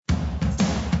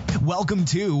Welcome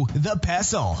to The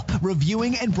Pestle,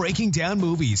 reviewing and breaking down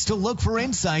movies to look for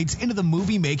insights into the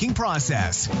movie-making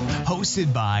process.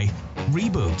 Hosted by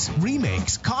reboots,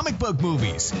 remakes, comic book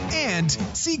movies, and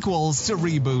sequels to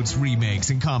reboots,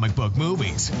 remakes, and comic book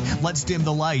movies. Let's dim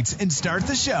the lights and start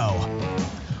the show.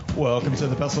 Welcome to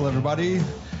The Pestle, everybody.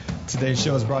 Today's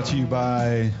show is brought to you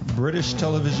by British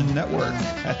Television Network.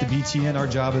 At the BTN, our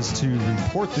job is to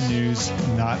report the news,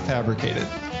 not fabricate it.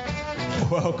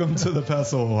 Welcome to The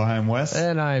Pestle. I'm Wes.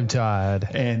 And I'm Todd.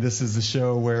 And this is the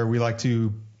show where we like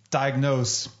to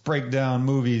diagnose, break down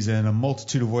movies in a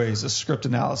multitude of ways, a script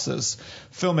analysis,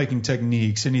 filmmaking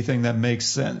techniques, anything that makes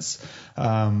sense.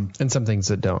 And some things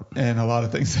that don't. And a lot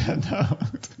of things that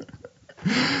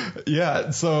don't. Yeah,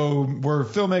 so we're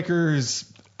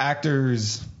filmmakers,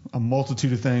 actors, a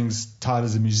multitude of things. Todd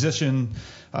is a musician.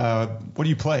 What do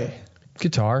you play?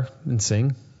 Guitar and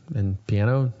sing and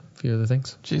piano, a few other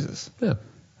things. Jesus. Yeah.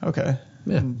 Okay.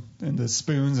 Yeah. And the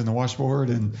spoons and the washboard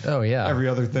and every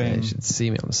other thing. Yeah, you should see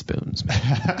me on the spoons,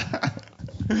 man.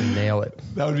 Nail it.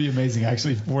 That would be amazing,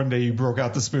 actually. If one day you broke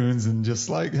out the spoons and just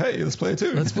like, hey, let's play a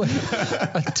tune. Let's play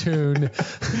a tune.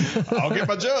 I'll get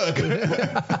my jug.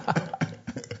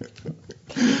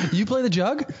 You play the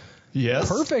jug? Yes.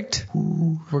 Perfect.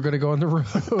 We're going to go on the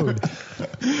road.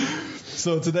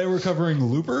 So today we're covering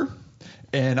Looper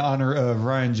in honor of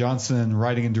Rian Johnson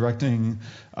writing and directing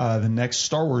the next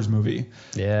Star Wars movie.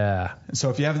 Yeah. So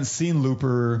if you haven't seen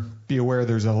Looper, be aware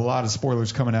there's a lot of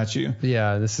spoilers coming at you.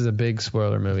 Yeah, this is a big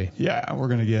spoiler movie. Yeah, we're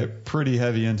going to get pretty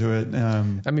heavy into it.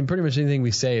 I mean, pretty much anything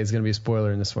we say is going to be a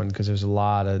spoiler in this one because there's a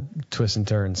lot of twists and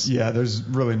turns. Yeah, there's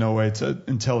really no way to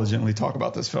intelligently talk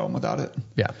about this film without it.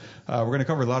 Yeah. We're going to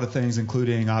cover a lot of things,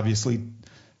 including, obviously,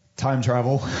 time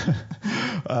travel.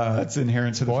 It's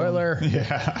inherent to the spoiler. film.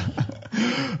 Yeah.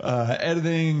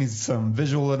 Editing, some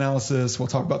visual analysis. We'll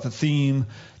talk about the theme,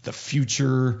 the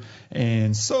future,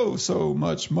 and so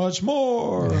much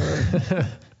more.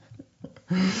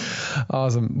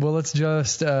 Awesome. Well, let's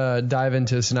just dive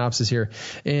into a synopsis here.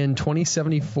 In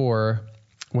 2074,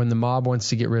 when the mob wants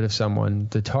to get rid of someone,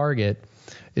 the target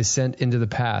is sent into the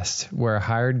past where a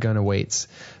hired gun awaits,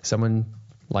 someone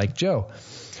like Joe,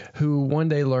 who one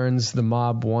day learns the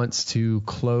mob wants to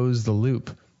close the loop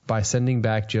by sending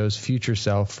back Joe's future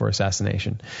self for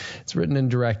assassination. It's written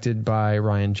and directed by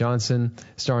Rian Johnson,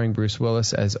 starring Bruce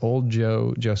Willis as Old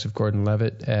Joe, Joseph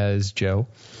Gordon-Levitt as Joe,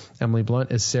 Emily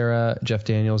Blunt as Sarah, Jeff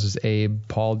Daniels as Abe,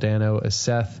 Paul Dano as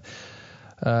Seth,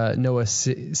 Noah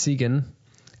Segan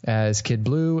as Kid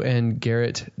Blue, and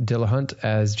Garrett Dillahunt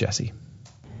as Jesse.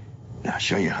 Now, I'll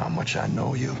show you how much I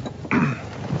know you.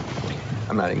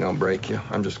 I'm not even going to break you.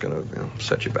 I'm just going to,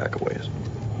 set you back a ways.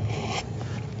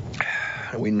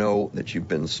 We know that you've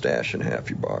been stashing half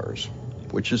your bars,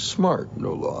 which is smart.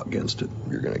 No law against it.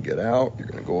 You're going to get out. You're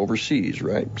going to go overseas,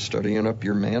 right? Studying up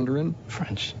your Mandarin?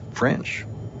 French.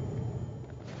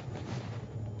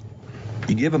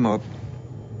 You give him up,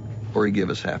 or you give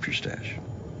us half your stash.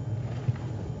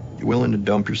 You willing to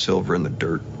dump your silver in the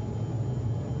dirt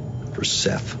for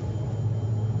Seth?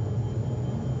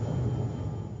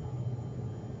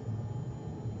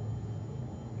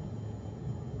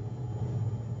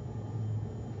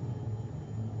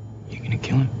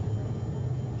 Kill him?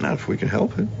 Not if we can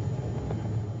help it.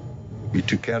 Be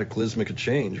too cataclysmic a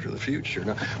change for the future.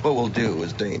 Now, what we'll do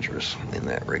is dangerous in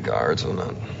that regard, so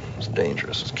not as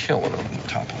dangerous as killing him, on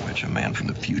top of which a man from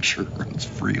the future runs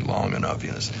free long enough,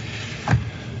 this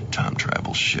time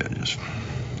travel shit just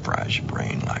fries your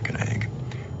brain like an egg.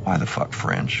 Why the fuck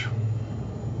French?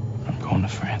 I'm going to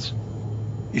France.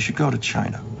 You should go to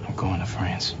China. I'm going to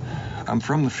France. I'm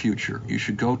from the future. You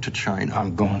should go to China.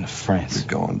 I'm going to France. You're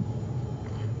going...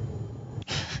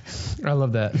 I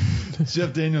love that.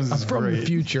 Jeff Daniels is from great. The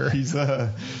future. He's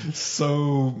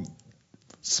so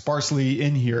sparsely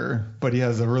in here, but he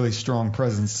has a really strong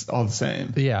presence all the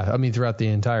same. Yeah, I mean, throughout the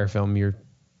entire film,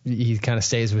 he kind of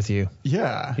stays with you.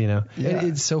 Yeah. Yeah. And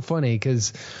it's so funny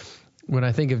because when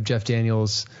I think of Jeff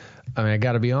Daniels, I mean, I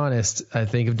got to be honest, I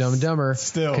think of Dumb and Dumber.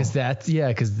 Still. Because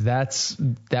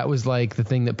that was like the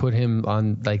thing that put him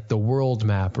on like the world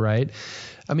map, right?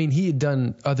 I mean, he had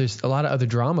done a lot of other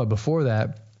drama before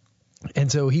that.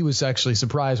 And so he was actually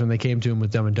surprised when they came to him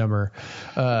with Dumb and Dumber.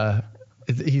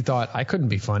 He thought I couldn't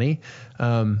be funny.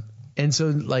 And so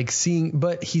like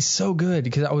but he's so good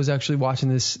because I was actually watching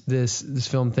this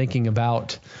film thinking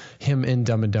about him in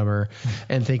Dumb and Dumber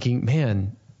and thinking,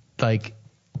 man, like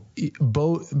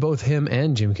both him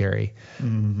and Jim Carrey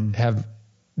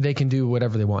they can do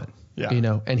whatever they want,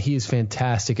 and he is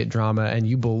fantastic at drama and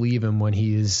you believe him when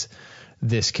he is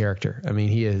this character. I mean,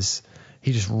 he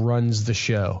just runs the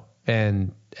show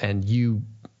and you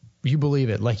you believe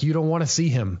it. Like, you don't want to see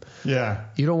him. Yeah.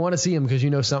 You don't want to see him because you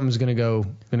know something's going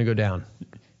to go down.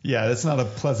 Yeah, that's not a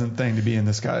pleasant thing to be in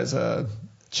this guy's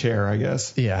chair, I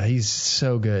guess. Yeah, he's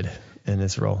so good in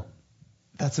this role.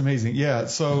 That's amazing. Yeah,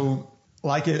 so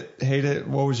like it, hate it,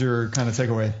 what was your kind of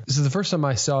takeaway? So the first time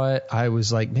I saw it, I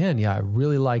was like, man, yeah, I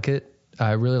really like it.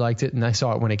 I really liked it, and I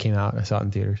saw it when it came out. I saw it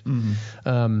in theaters.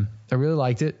 Mm-hmm. I really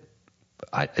liked it.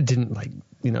 I didn't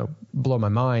blow my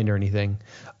mind or anything.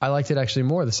 I liked it actually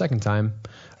more the second time.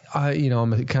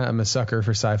 I'm a sucker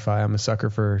for sci-fi. I'm a sucker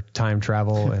for time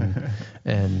travel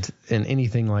and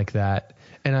anything like that.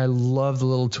 And I love the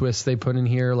little twists they put in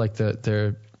here. Like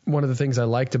one of the things I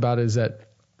liked about it is that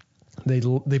they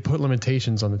put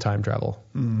limitations on the time travel.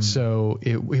 So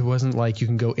it wasn't like you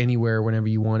can go anywhere whenever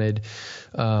you wanted,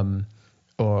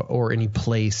 or any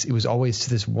place. It was always to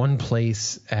this one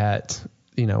place at,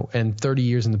 and 30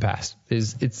 years in the past.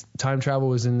 It's time travel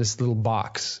was in this little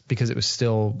box because it was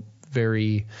still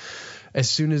very, as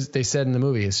soon as they said in the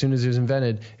movie, as soon as it was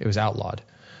invented, it was outlawed,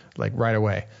 like right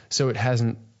away. So it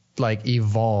hasn't like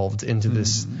evolved into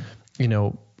this, you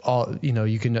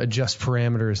can adjust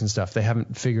parameters and stuff. They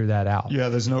haven't figured that out. Yeah,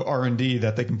 there's no R&D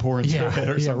that they can pour into it or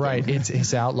something. Yeah, right.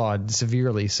 It's outlawed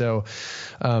severely. So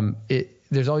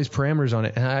there's all these parameters on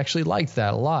it, and I actually liked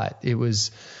that a lot. It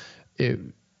was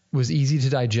easy to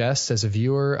digest as a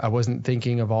viewer. I wasn't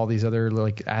thinking of all these other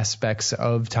like aspects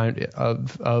of time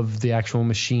of the actual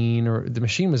machine, or the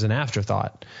machine was an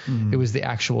afterthought. It was the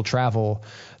actual travel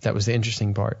that was the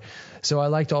interesting part. So I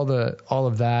liked all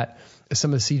of that.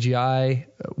 Some of the CGI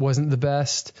wasn't the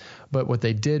best, but what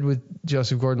they did with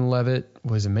Joseph Gordon-Levitt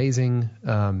was amazing.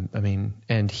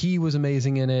 And he was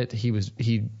amazing in it.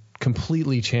 He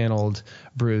completely channeled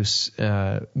Bruce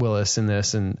Willis in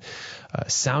this, and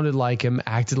sounded like him,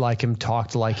 acted like him,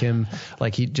 talked like him,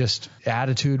 like he just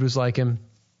attitude was like him.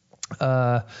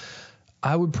 I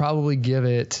would probably give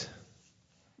it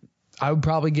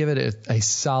a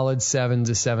solid 7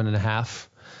 to 7.5.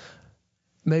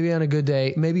 Maybe on a good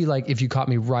day, maybe like if you caught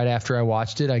me right after I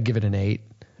watched it, I'd give it an 8.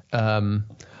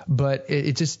 But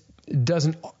it just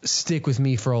doesn't stick with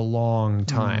me for a long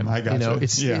time. I gotcha.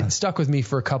 It stuck with me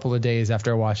for a couple of days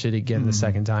after I watched it again the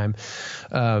second time.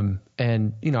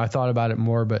 And I thought about it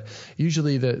more, but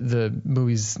usually the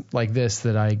movies like this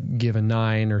that I give a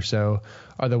 9 or so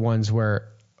are the ones where,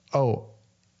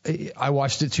 I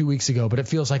watched it 2 weeks ago, but it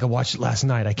feels like I watched it last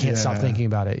night. I can't stop thinking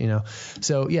about it,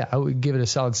 So yeah, I would give it a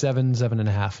solid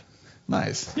 7.5.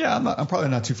 Nice. Yeah, I'm probably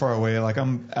not too far away. Like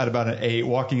I'm at about an 8.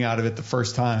 Walking out of it the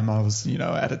first time, I was,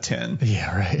 at a 10.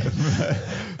 Yeah, right.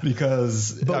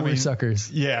 Because we're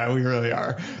suckers. Yeah, we really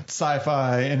are.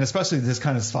 Sci-fi, and especially this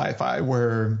kind of sci-fi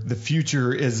where the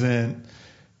future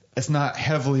it's not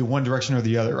heavily one direction or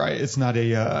the other, right? It's not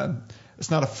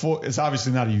it's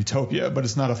obviously not a utopia, but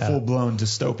it's not a full-blown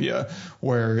dystopia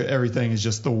where everything is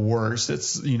just the worst.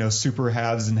 It's, super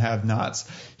haves and have-nots.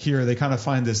 Here they kind of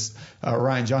find this,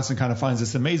 Rian Johnson kind of finds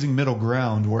this amazing middle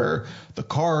ground where the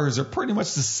cars are pretty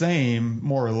much the same,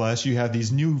 more or less. You have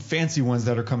these new fancy ones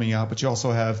that are coming out, but you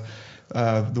also have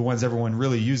the ones everyone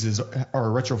really uses are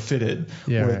retrofitted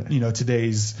with,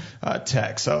 today's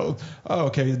tech. So,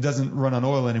 it doesn't run on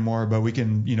oil anymore, but we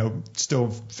can, still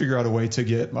figure out a way to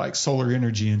get like solar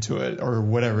energy into it or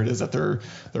whatever it is that they're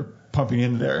pumping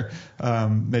in there.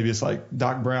 Maybe it's like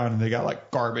Doc Brown and they got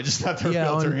like garbage that they're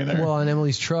filtering in there. Well, on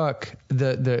Emily's truck,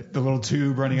 the little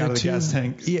tube running out of the gas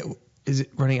tank. Yeah. Is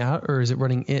it running out or is it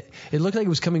running in? It looked like it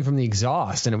was coming from the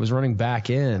exhaust and it was running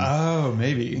back in. Oh,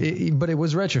 maybe. But it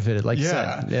was retrofitted, like you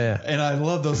said. Yeah. And I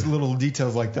love those little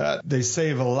details like that. They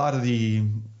save a lot of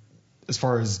as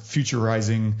far as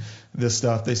futurizing this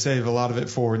stuff, they save a lot of it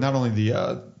for not only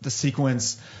the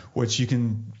sequence, which you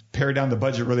can pare down the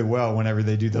budget really well whenever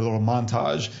they do the little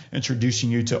montage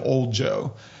introducing you to old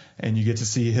Joe. And you get to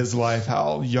see his life,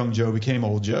 how young Joe became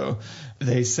old Joe.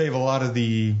 They save a lot of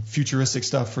the futuristic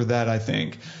stuff for that, I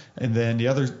think. And then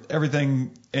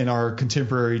everything in our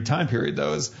contemporary time period,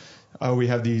 though, is we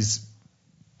have these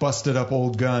busted up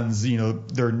old guns.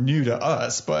 They're new to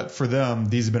us, but for them,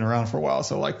 these have been around for a while.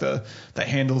 So like the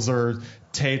handles are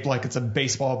taped like it's a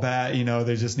baseball bat.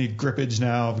 They just need grippage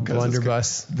now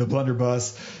because the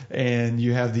blunderbuss, and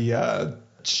you have the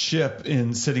ship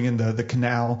sitting in the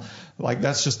canal. Like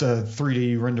that's just a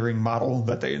 3D rendering model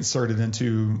that they inserted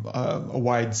into a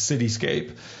wide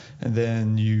cityscape, and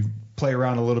then you play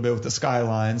around a little bit with the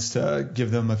skylines to give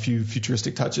them a few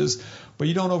futuristic touches, but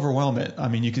you don't overwhelm it. I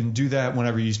mean, you can do that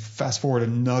whenever you fast forward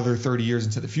another 30 years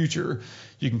into the future.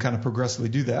 You can kind of progressively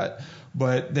do that,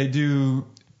 but they do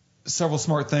several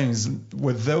smart things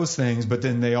with those things, but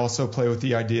then they also play with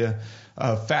the idea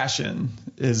of fashion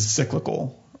is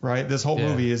cyclical. right? This whole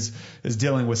movie is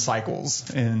dealing with cycles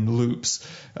and loops.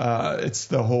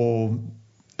 It's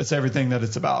everything that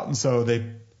it's about. And so they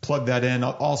plug that in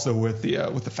also with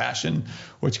the fashion,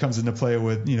 which comes into play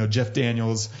with, Jeff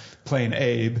Daniels playing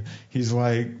Abe. He's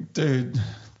like, dude,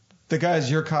 the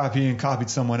guys you're copying copied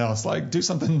someone else. Like, do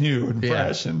something new and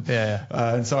fresh.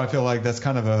 And so I feel like that's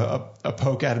kind of a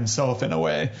poke at himself in a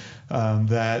way,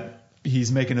 that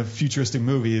he's making a futuristic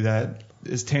movie that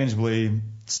is tangibly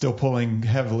still pulling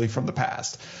heavily from the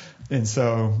past. And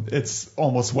so it's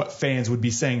almost what fans would be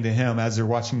saying to him as they're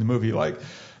watching the movie, like,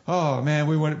 oh man,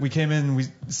 we came in, we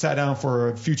sat down for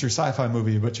a future sci-fi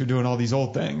movie, but you're doing all these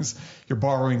old things. You're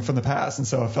borrowing from the past. And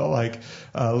so I felt like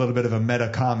a little bit of a meta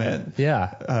comment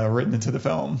written into the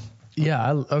film.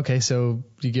 Yeah. Okay. So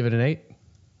you give it an 8?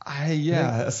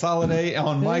 A solid 8.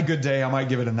 On my good day, I might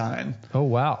give it a 9. Oh,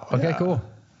 wow. Okay, cool.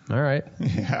 All right.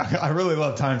 Yeah. I really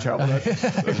love time travel.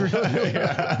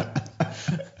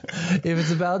 If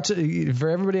it's about for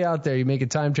everybody out there, you make a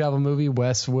time travel movie,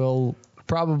 Wes will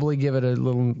probably give it a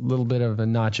little bit of a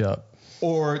notch up.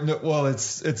 Or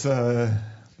it's a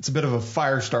bit of a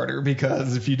fire starter,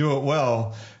 because if you do it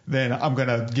well, then I'm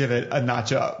gonna give it a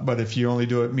notch up. But if you only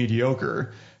do it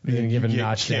mediocre, you're gonna give it a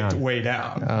notch down. Way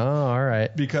down. Oh, all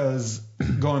right. Because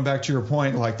going back to your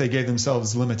point, like, they gave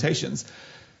themselves limitations.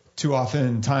 Too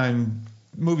often,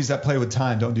 movies that play with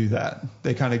time don't do that.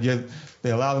 They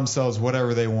allow themselves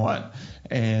whatever they want.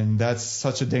 And that's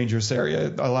such a dangerous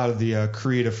area. A lot of the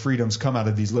creative freedoms come out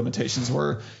of these limitations,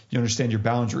 where you understand your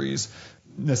boundaries.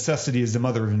 Necessity is the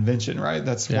mother of invention, right?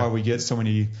 That's why we get so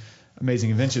many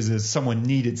amazing inventions, is someone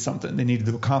needed something. They needed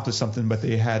to accomplish something, but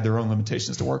they had their own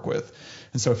limitations to work with.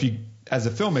 And so if you, as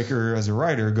a filmmaker, as a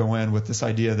writer, go in with this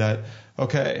idea that,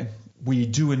 okay, we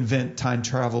do invent time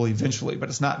travel eventually, but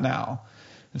it's not now.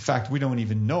 In fact, we don't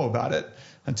even know about it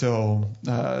until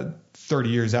 30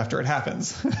 years after it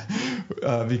happens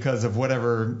because of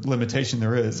whatever limitation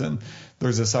there is. And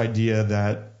there's this idea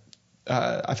that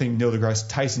I think Neil deGrasse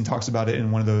Tyson talks about it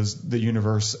in one of the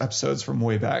universe episodes from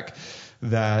way back,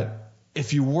 that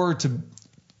if you were to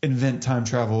invent time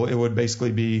travel, it would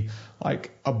basically be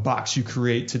like a box you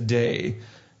create today,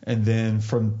 and then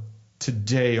from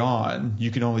today on, you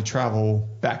can only travel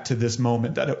back to this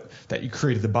moment that you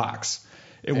created the box.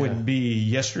 It wouldn't be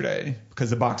yesterday, because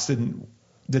the box didn't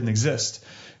exist.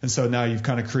 And so now you've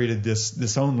kind of created this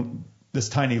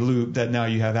tiny loop that now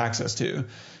you have access to.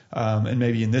 And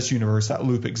maybe in this universe that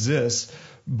loop exists,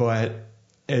 but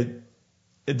it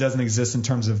doesn't exist in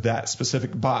terms of that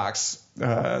specific box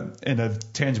in a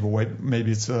tangible way.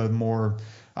 Maybe it's a more,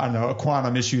 I don't know, a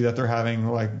quantum issue that they're having.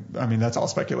 Like, I mean, that's all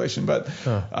speculation. But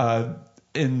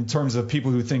in terms of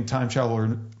people who think time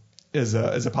travel is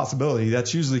a possibility,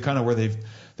 that's usually kind of where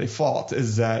they fault,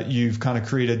 is that you've kind of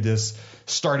created this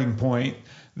starting point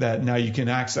that now you can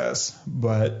access,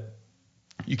 but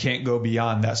you can't go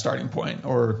beyond that starting point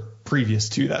or previous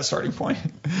to that starting point.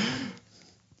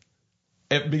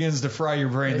 It begins to fry your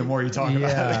brain the more you talk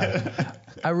about it.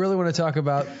 I really want to talk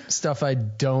about stuff I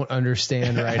don't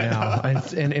understand right now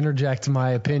and interject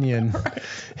my opinion.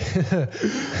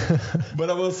 But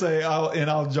I will say,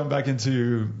 I'll jump back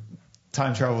into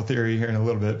time travel theory here in a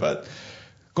little bit. But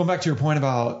going back to your point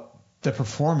about the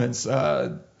performance,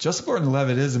 Joseph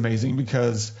Gordon-Levitt is amazing,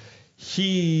 because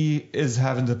he is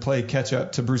having to play catch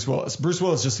up to Bruce Willis. Bruce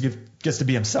Willis just gets to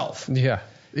be himself. Yeah,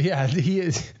 he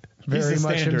is very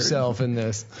much himself in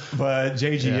this. But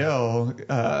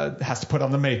JGL has to put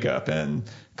on the makeup and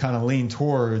kind of lean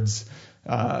towards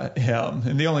him.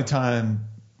 And the only time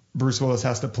Bruce Willis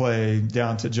has to play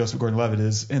down to Joseph Gordon-Levitt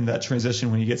is in that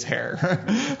transition when he gets hair.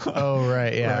 Oh,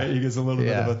 right, yeah. Right? He gets a little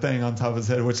bit of a thing on top of his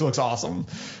head, which looks awesome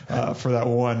for that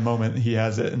one moment he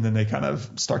has it, and then they kind of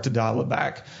start to dial it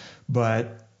back.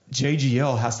 But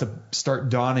JGL has to start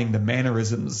donning the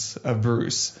mannerisms of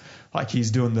Bruce. Like,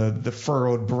 he's doing the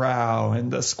furrowed brow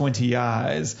and the squinty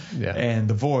eyes and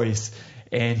the voice,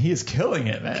 and he is killing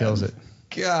it, man. Kills it.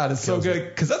 God, it's so good,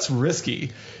 because that's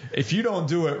risky. If you don't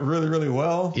do it really, really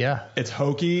well, it's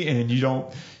hokey, and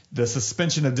the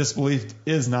suspension of disbelief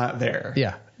is not there.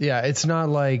 Yeah. It's not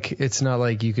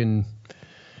like you can.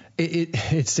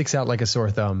 It sticks out like a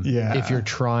sore thumb. Yeah. If you're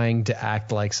trying to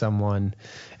act like someone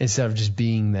instead of just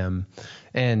being them.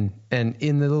 And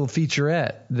in the little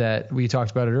featurette that we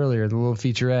talked about it earlier, the little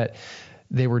featurette,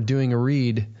 they were doing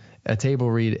a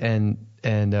table read, and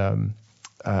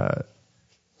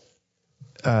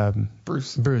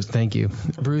Bruce, thank you.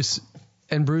 Bruce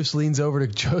leans over to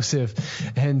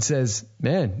Joseph and says,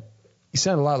 "Man, you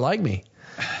sound a lot like me."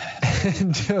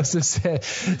 And Joseph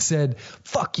said,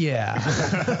 "Fuck yeah."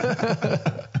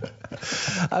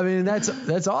 I mean,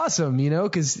 that's awesome,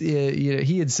 because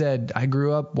he had said, I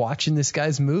grew up watching this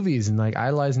guy's movies and like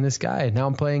idolizing this guy. And now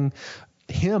I'm playing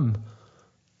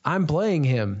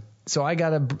him. So I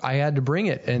had to bring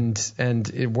it, and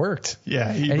it worked.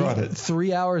 Yeah, he brought it.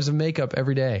 3 hours of makeup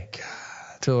every day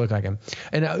to look like him.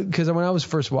 And because when I was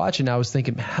first watching, I was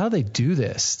thinking, how do they do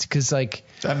this? Because like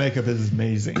that makeup is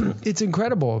amazing. It's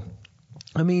incredible.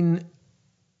 I mean,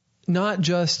 not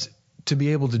just to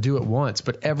be able to do it once,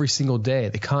 but every single day,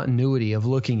 the continuity of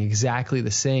looking exactly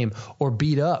the same or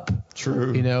beat up.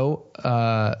 True.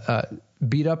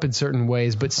 Beat up in certain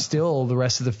ways, but still the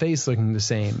rest of the face looking the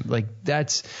same. Like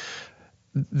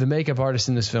the makeup artist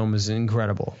in this film is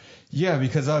incredible. Yeah,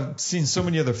 because I've seen so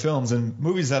many other films and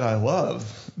movies that I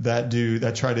love that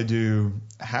try to do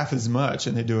half as much,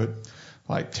 and they do it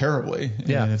like terribly.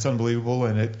 Yeah. And it's unbelievable,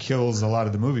 and it kills a lot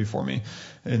of the movie for me.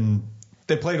 And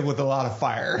they played it with a lot of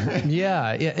fire.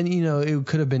 Yeah. And, it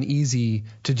could have been easy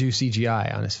to do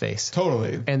CGI on his face.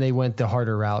 Totally. And they went the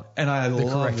harder route. And I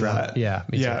love that. Route. Yeah.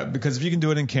 Me too. Because if you can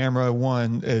do it in camera,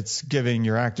 one, it's giving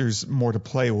your actors more to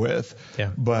play with.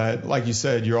 Yeah. But like you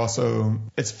said,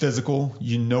 it's physical.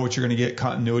 You know what you're going to get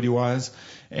continuity wise.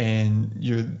 And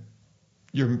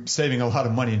you're saving a lot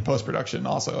of money in post-production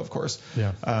also, of course.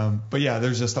 Yeah. But yeah,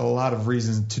 there's just a lot of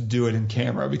reasons to do it in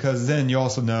camera, because then you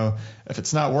also know if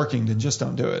it's not working, then just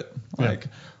don't do it. Like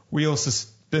we'll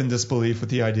suspend disbelief with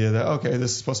the idea that, okay,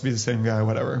 this is supposed to be the same guy,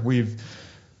 whatever. We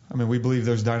believe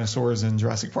there's dinosaurs in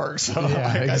Jurassic Park. So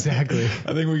yeah, exactly.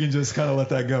 I think we can just kind of let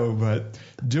that go, but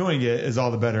doing it is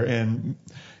all the better. And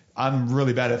I'm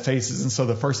really bad at faces. And so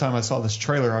the first time I saw this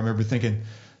trailer, I remember thinking,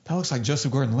 that looks like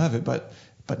Joseph Gordon-Levitt, but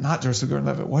not Joseph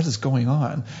Gordon-Levitt. What is going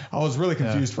on? I was really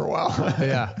confused for a while.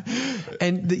 Yeah.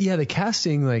 And the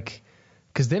casting, like,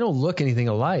 because they don't look anything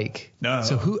alike. No.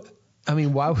 So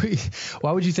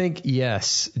why would you think,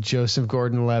 yes, Joseph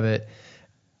Gordon-Levitt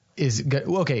is good?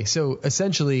 Okay. So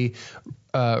essentially,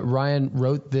 Ryan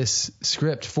wrote this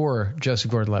script for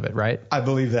Joseph Gordon-Levitt, right? I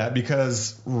believe that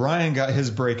because Ryan got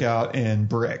his breakout in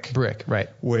Brick, right?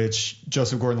 Which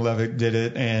Joseph Gordon-Levitt did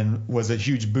it and was a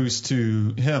huge boost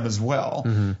to him as well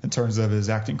in terms of his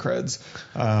acting creds.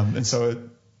 And so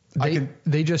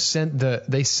they sent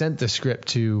the script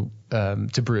to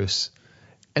Bruce,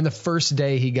 and the first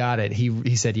day he got it,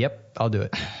 he said, "Yep, I'll do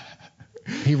it."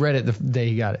 He read it the day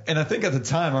he got it. And I think at the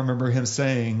time I remember him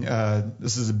saying,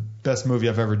 this is the best movie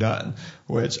I've ever done,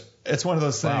 which it's one of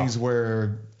those things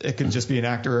where it could just be an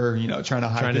actor, trying to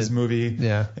hype his movie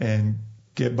and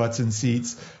get butts in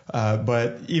seats.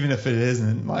 But even if it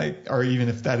isn't, or even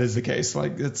if that is the case,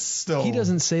 it's still. He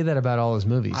doesn't say that about all his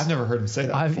movies. I've never heard him say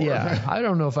that before. Yeah. I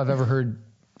don't know if I've ever heard.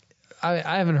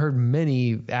 I haven't heard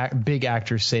many big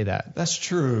actors say that. That's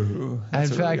true. In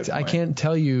fact, I can't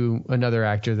tell you another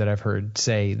actor that I've heard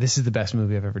say, this is the best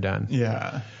movie I've ever done.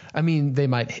 Yeah. I mean, they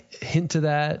might hint to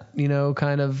that,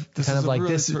 kind of like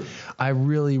this. I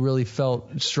really, really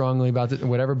felt strongly about it,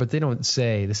 whatever, but they don't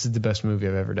say this is the best movie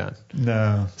I've ever done.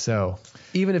 No. So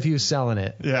even if he was selling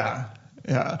it. Yeah.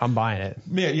 Yeah. I'm buying it.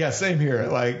 Yeah, same here.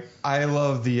 I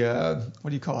love the, what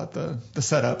do you call it? The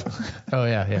setup. Oh,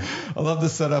 yeah. I love the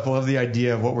setup. I love the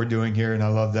idea of what we're doing here. And I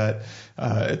love that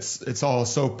it's all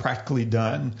so practically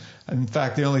done. In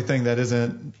fact, the only thing that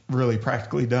isn't really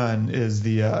practically done is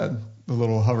the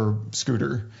little hover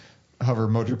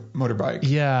motorbike.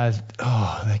 Yeah.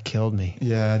 Oh, that killed me.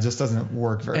 Yeah, it just doesn't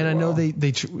work very well. And I know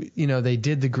they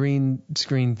did the green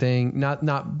screen thing,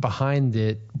 not behind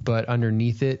it, but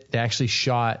underneath it. They actually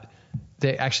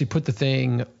put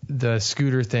the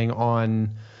scooter thing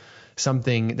on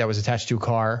something that was attached to a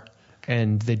car,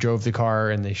 and they drove the car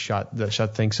and they shot the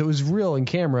thing. So it was real in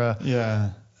camera.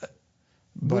 Yeah.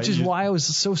 Which is why I was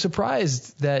so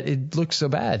surprised that it looked so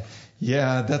bad.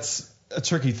 Yeah, that's a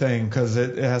tricky thing because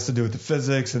it has to do with the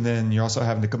physics, and then you're also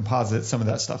having to composite some of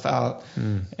that stuff out.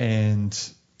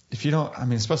 And if you don't,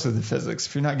 especially the physics,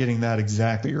 if you're not getting that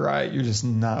exactly right, you're just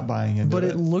not buying into it. But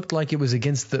it looked like it was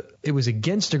against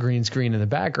a green screen in the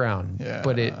background. Yeah.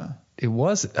 But it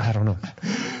was, I don't know.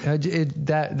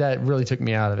 That really took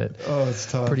me out of it. Oh,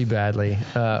 it's tough. Pretty badly.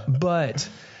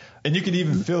 And you can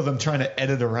even feel them trying to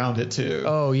edit around it too.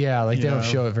 Oh yeah, they don't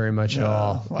show it very much at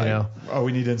all. Oh,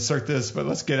 we need to insert this, but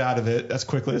let's get out of it as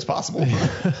quickly as possible.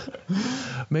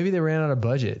 Maybe they ran out of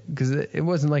budget because it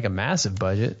wasn't like a massive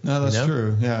budget. No, that's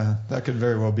true. Yeah, that could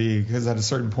very well be because at a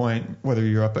certain point, whether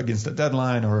you're up against a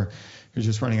deadline or you're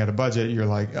just running out of budget, you're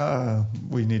like,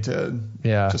 we need to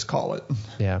just call it.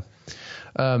 Yeah.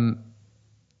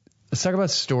 Let's talk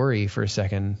about story for a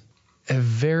second. I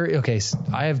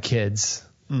have kids.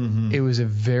 Mm-hmm. It was a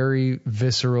very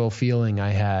visceral feeling I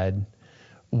had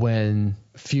when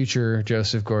future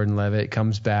Joseph Gordon-Levitt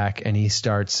comes back and he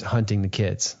starts hunting the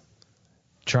kids,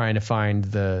 trying to find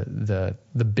the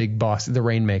big boss, the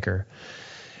Rainmaker,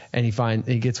 and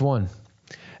he gets one,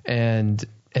 and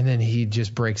then he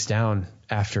just breaks down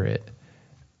after it.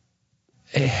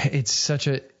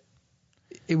 It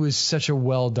was such a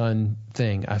well done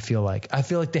thing. I feel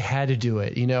like they had to do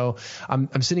it. You know,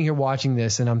 I'm sitting here watching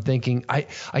this and I'm thinking I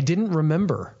didn't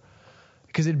remember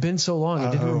because it had been so long.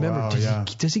 I didn't remember. Wow,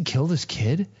 Does he kill this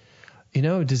kid? You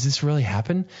know, does this really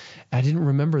happen? I didn't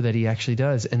remember that he actually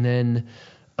does. And then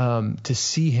to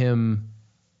see him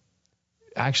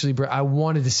actually, I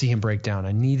wanted to see him break down.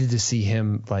 I needed to see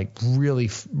him like really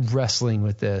wrestling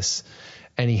with this.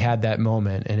 And he had that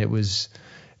moment, and it was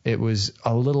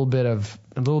a little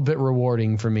bit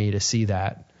rewarding for me to see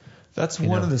that. That's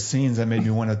one of the scenes that made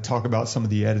me want to talk about some of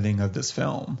the editing of this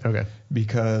film. Okay.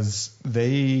 Because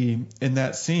in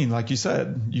that scene, like you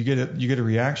said, you get a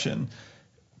reaction,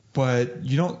 but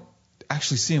you don't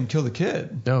actually see him kill the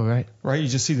kid. Oh, right. Right? You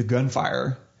just see the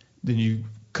gunfire. Then you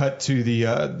cut to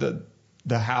the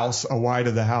house, a wide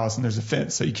of the house, and there's a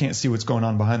fence, so you can't see what's going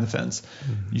on behind the fence.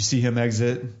 Mm-hmm. You see him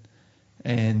exit,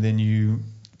 and then you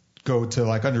go to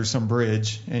like under some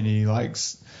bridge, and he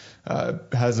has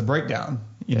a breakdown,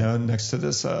 you know, next to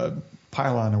this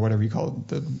pylon or whatever you call it,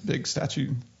 the big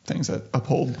statue things that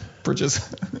uphold bridges.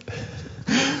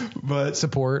 But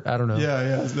support, I don't know.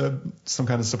 Yeah, some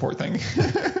kind of support thing.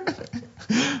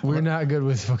 We're not good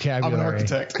with vocabulary. I'm an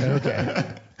architect.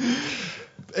 Okay.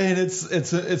 And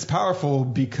it's powerful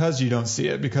because you don't see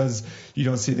it, because you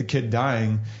don't see the kid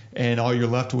dying, and all you're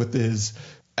left with is,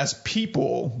 as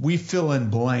people, we fill in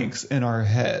blanks in our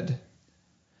head.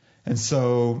 And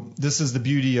so this is the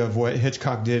beauty of what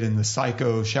Hitchcock did in the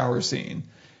Psycho shower scene.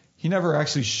 He never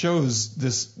actually shows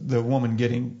the woman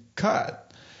getting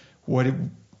cut.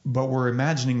 But we're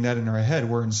imagining that in our head.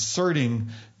 We're inserting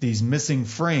these missing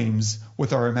frames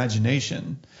with our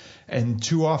imagination. And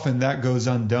too often that goes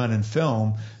undone in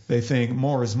film. They think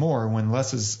more is more when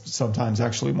less is sometimes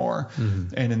actually more.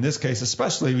 Mm-hmm. And in this case,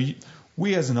 especially,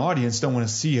 we as an audience don't want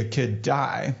to see a kid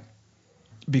die,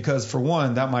 because for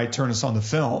one, that might turn us on the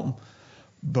film,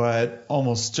 but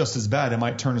almost just as bad, it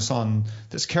might turn us on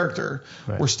this character.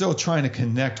 Right. We're still trying to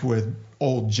connect with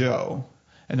old Joe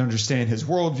and understand his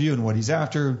worldview and what he's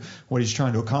after, what he's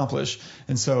trying to accomplish.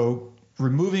 And so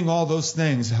removing all those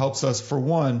things helps us, for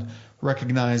one,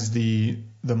 recognize the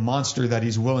monster that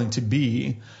he's willing to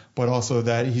be, but also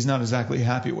that he's not exactly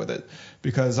happy with it.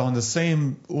 Because on the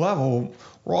same level,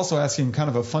 we're also asking kind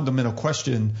of a fundamental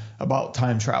question about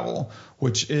time travel,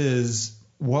 which is,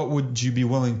 what would you be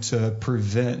willing to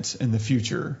prevent in the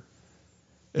future?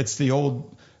 It's the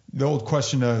old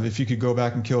question of, if you could go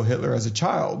back and kill Hitler as a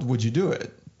child, would you do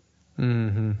it?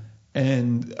 Mm-hmm.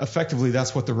 And effectively,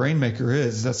 that's what the Rainmaker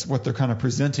is. That's what they're kind of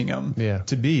presenting him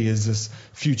to be, is this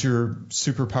future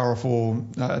super powerful,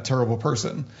 terrible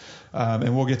person.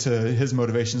 And we'll get to his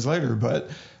motivations later. But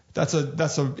that's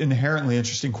an inherently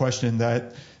interesting question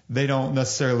that they don't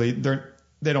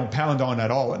pound on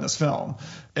at all in this film.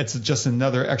 It's just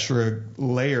another extra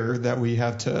layer that we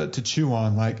have to chew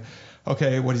on. Like,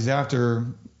 okay, what he's after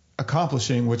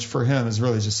accomplishing, which for him is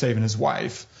really just saving his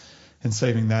wife and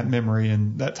saving that memory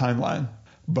and that timeline.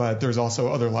 But there's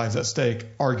also other lives at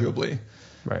stake, arguably.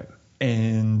 Right.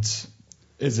 And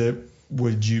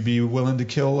would you be willing to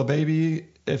kill a baby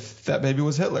if that baby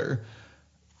was Hitler?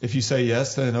 If you say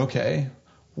yes, then okay.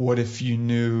 What if you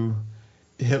knew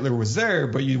Hitler was there,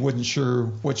 but you wasn't sure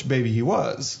which baby he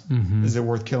was? Mm-hmm. Is it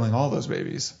worth killing all those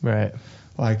babies? Right.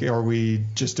 Like, are we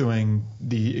just doing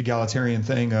the egalitarian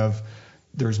thing of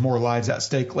there's more lives at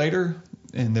stake later,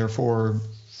 and therefore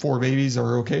 4 babies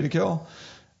are okay to kill?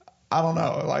 I don't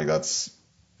know. Like, that's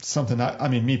something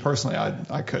me personally,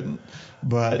 I couldn't.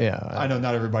 But I know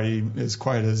not everybody is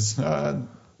quite as,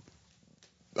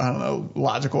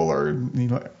 logical, or, I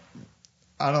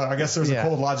don't know. I guess there's a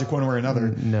cold logic one way or another.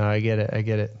 No, I get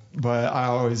it. But I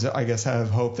always, I guess, have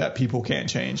hope that people can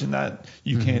change and that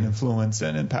you can influence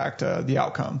and impact the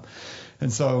outcome.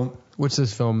 And so, which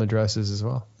this film addresses as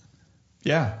well.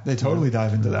 Yeah, they totally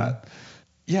dive into that.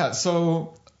 Yeah.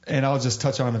 So, and I'll just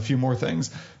touch on a few more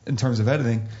things in terms of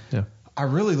editing. Yeah. I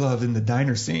really love in the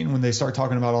diner scene when they start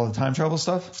talking about all the time travel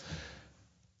stuff.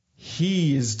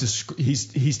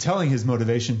 He's telling his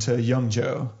motivation to young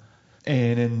Joe.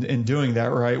 And in doing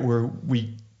that, right, where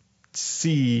we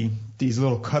see these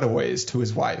little cutaways to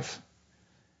his wife,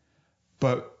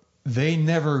 but they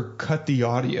never cut the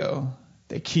audio.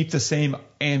 They keep the same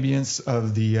ambience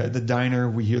of the diner.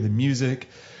 We hear the music.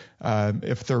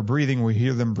 If they're breathing, we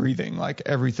hear them breathing. Like,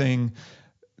 everything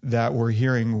that we're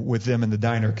hearing with them in the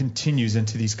diner continues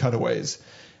into these cutaways.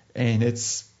 And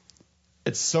it's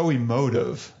so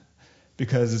emotive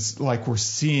because it's like we're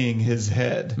seeing his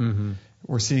head. Mm-hmm.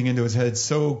 We're seeing into his head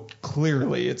so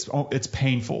clearly. It's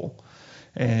painful.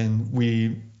 And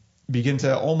we begin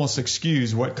to almost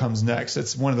excuse what comes next.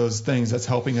 It's one of those things that's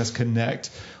helping us connect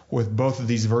with both of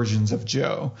these versions of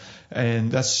Joe.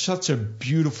 And that's such a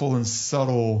beautiful and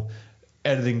subtle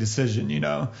editing decision, you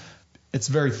know. It's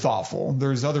very thoughtful.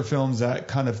 There's other films that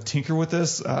kind of tinker with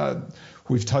this.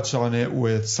 We've touched on it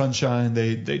with Sunshine.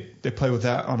 They play with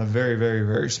that on a very, very,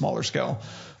 very smaller scale.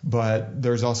 But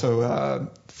there's also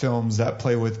films that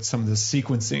play with some of the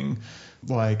sequencing,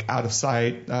 like Out of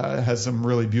Sight has some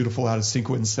really beautiful out of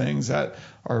sequence things that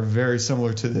are very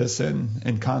similar to this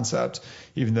in concept,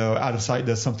 even though Out of Sight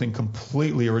does something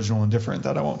completely original and different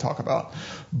that I won't talk about.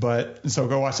 But so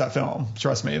go watch that film.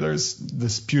 Trust me, there's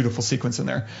this beautiful sequence in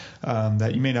there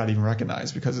that you may not even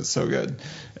recognize because it's so good.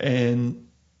 And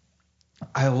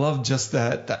I love just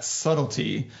that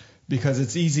subtlety, because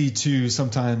it's easy to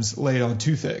sometimes lay it on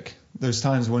too thick. There's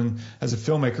times when, as a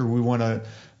filmmaker, we want to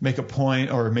make a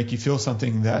point or make you feel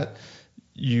something that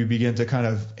you begin to kind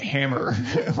of hammer.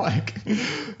 Like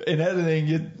in editing,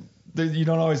 you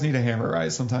don't always need a hammer,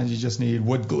 right? Sometimes you just need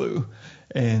wood glue,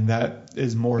 and that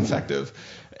is more effective.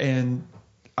 And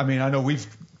I mean, I know we've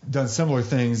done similar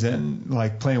things in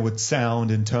like playing with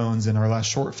sound and tones in our last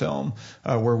short film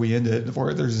where we ended,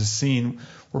 where there's a scene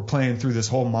we're playing through this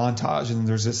whole montage, and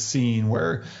there's this scene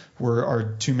where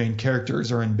our two main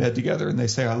characters are in bed together and they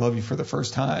say I love you for the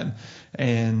first time.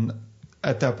 And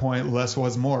at that point, less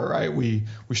was more, right? We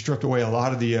stripped away a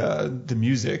lot of the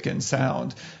music and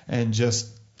sound and just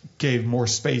gave more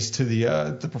space to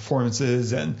the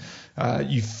performances, and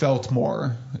you felt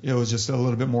more. It was just a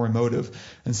little bit more emotive.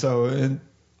 And so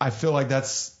I feel like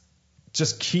that's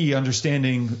just key,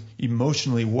 understanding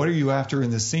emotionally what are you after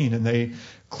in this scene. And they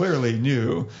clearly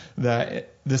knew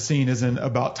that this scene isn't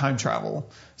about time travel.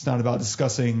 It's not about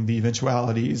discussing the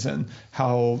eventualities and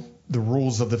how the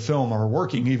rules of the film are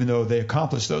working, even though they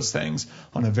accomplish those things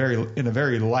in a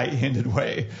very light-handed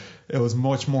way. It was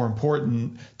much more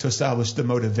important to establish the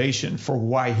motivation for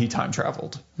why he time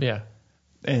traveled. Yeah.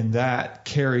 And that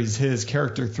carries his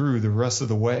character through the rest of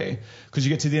the way. Because you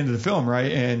get to the end of the film,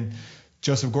 right? And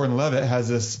Joseph Gordon-Levitt has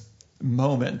this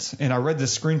moment. And I read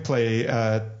this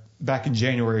screenplay back in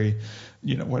January,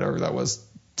 whatever that was,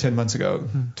 10 months ago,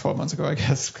 12 months ago, I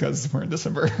guess, because we're in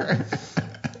December.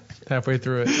 Halfway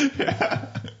through it. Yeah.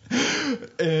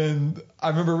 And I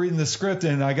remember reading the script,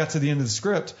 and I got to the end of the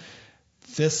script.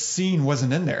 This scene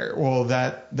wasn't in there. Well,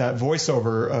 that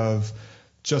voiceover of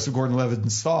Joseph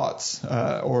Gordon-Levitt's thoughts,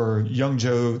 or young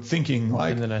Joe thinking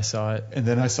like. And then I saw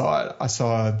it. I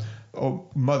saw a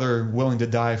mother willing to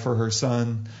die for her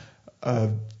son,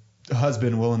 a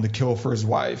husband willing to kill for his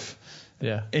wife.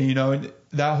 Yeah. And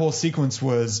that whole sequence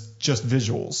was just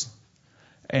visuals.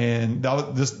 And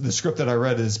the script that I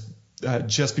read is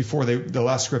just before the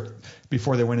last script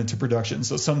before they went into production.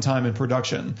 So sometime in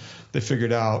production, they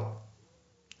figured out,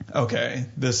 okay,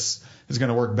 this is going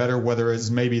to work better, whether it's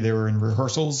maybe they were in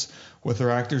rehearsals with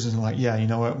their actors and like, yeah, you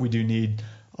know what, we do need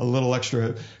a little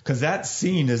extra, because that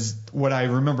scene is what I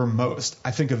remember most.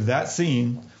 I think of that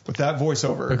scene with that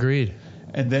voiceover. Agreed.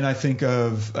 And then I think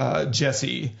of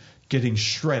Jesse getting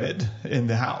shredded in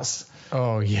the house.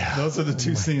 Oh, yeah. Those are the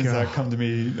two scenes that come to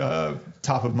me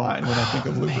top of mind when I think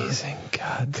of Looper. Amazing.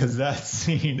 God. Because that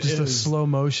scene just a slow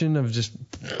motion of just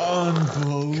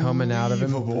unbelievable. Coming out of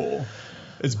him.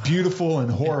 It's beautiful and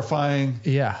horrifying.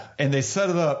 Yeah. And they set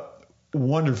it up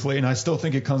wonderfully, and I still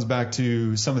think it comes back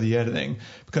to some of the editing,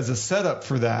 because the setup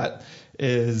for that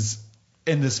is,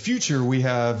 in this future, we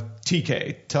have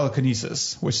TK,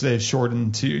 telekinesis, which they've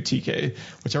shortened to TK,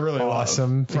 which I really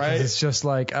awesome, love. Right? It's just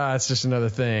like, it's just another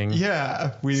thing.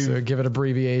 Yeah. So give it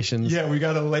abbreviations. Yeah, we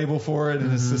got a label for it,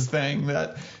 and it's this thing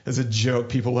that is a joke.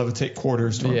 People love to take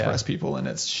quarters to impress people, and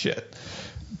it's shit.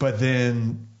 But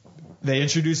then they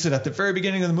introduce it at the very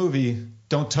beginning of the movie,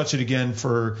 don't touch it again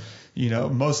for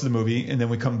most of the movie, and then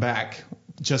we come back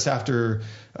just after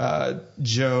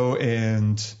Joe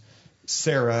and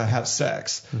Sarah have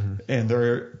sex, and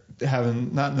they're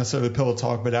having not necessarily pillow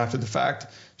talk, but after the fact,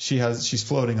 she's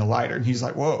floating a lighter, and he's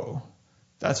like, "Whoa,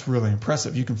 that's really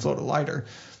impressive. You can float a lighter."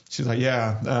 She's like,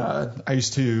 "Yeah, I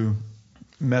used to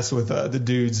mess with the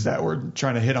dudes that were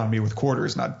trying to hit on me with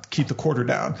quarters, and I'd keep the quarter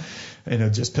down, and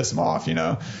it'd just piss them off,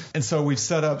 And so we've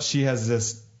set up. She has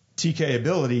this TK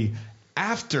ability.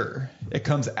 It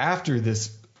comes after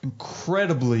this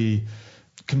incredibly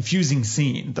confusing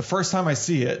scene. The first time I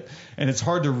see it, and it's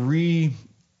hard to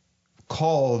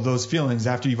call those feelings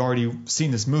after you've already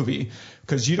seen this movie,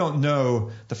 because you don't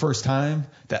know the first time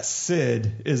that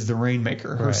Sid is the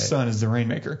Rainmaker. Her son is the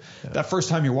Rainmaker. Yeah. That first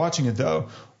time you're watching it, though,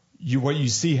 what you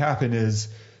see happen is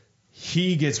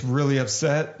he gets really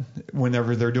upset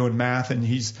whenever they're doing math, and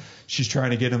she's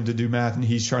trying to get him to do math, and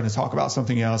he's trying to talk about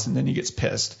something else, and then he gets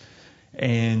pissed.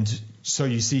 And so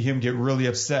you see him get really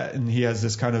upset, and he has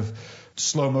this kind of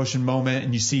slow motion moment,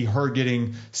 and you see her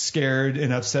getting scared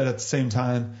and upset at the same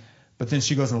time. But then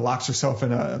she goes and locks herself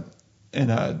in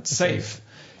a safe,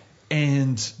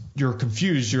 and you're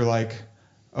confused. You're like,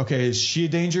 okay, is she a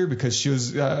danger because she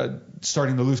was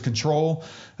starting to lose control,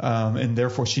 and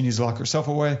therefore she needs to lock herself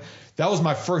away? That was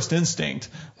my first instinct,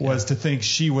 was to think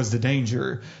she was the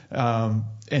danger,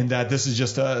 and that this is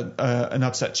just an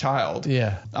upset child.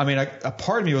 Yeah. I mean, a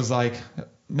part of me was like,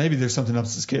 maybe there's something up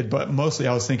with this kid, but mostly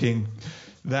I was thinking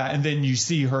that. And then you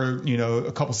see her,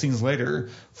 a couple scenes later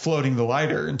floating the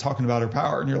lighter and talking about her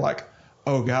power, and you're like,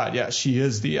 oh God, yeah, she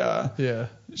is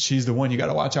she's the one you got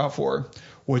to watch out for,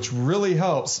 which really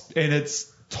helps. And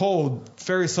it's told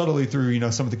very subtly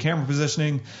through, some of the camera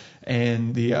positioning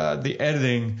and the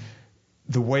editing,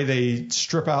 the way they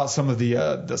strip out some of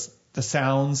the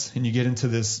sounds, and you get into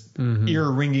this ear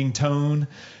ringing tone.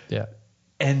 Yeah.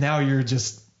 And now you're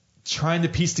just trying to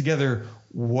piece together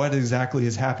what exactly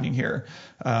is happening here.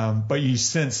 But you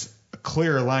sense a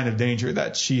clear line of danger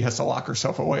that she has to lock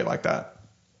herself away like that.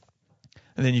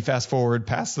 And then you fast forward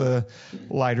past the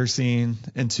lighter scene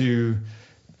into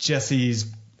Jesse's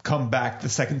come back the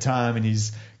second time, and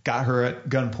he's got her at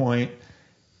gunpoint.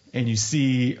 And you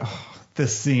see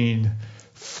this scene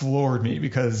floored me,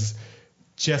 because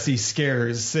Jesse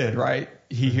scares Sid, right?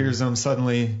 He hears him,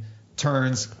 suddenly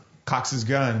turns, cocks his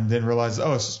gun, and then realizes,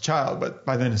 oh, it's a child. But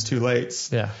by then it's too late.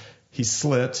 Yeah. He's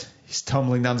slipped. He's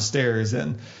tumbling down the stairs,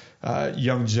 and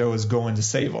young Joe is going to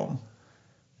save him.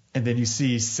 And then you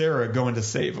see Sarah going to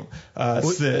save him.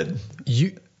 Sid.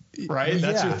 Right?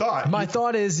 That's your thought. My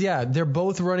thought is, they're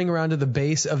both running around to the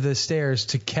base of the stairs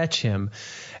to catch him.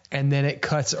 And then it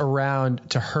cuts around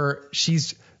to her.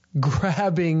 She's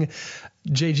grabbing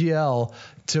JGL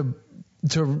to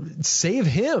save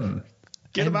him.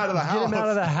 Get him out of the house. Get him out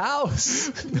of the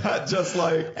house. Not just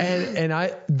like. And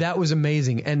that was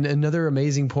amazing. And another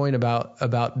amazing point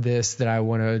about this that I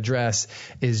want to address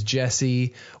is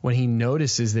Jesse, when he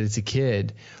notices that it's a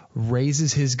kid,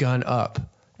 raises his gun up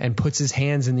and puts his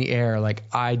hands in the air like,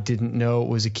 I didn't know it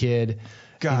was a kid.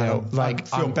 God, I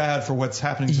feel bad for what's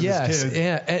happening to this kid.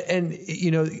 Yeah.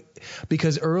 And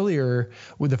because earlier,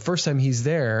 with the first time he's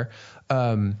there,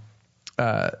 Joe,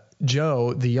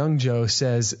 the young Joe,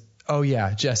 says, oh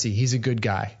yeah, Jesse, he's a good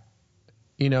guy.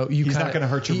 He's not going to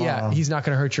hurt your mom. Yeah, he's not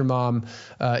going to hurt your mom.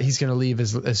 He's going to leave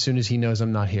as soon as he knows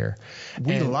I'm not here.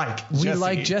 We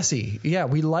like Jesse. Yeah,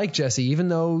 we like Jesse, even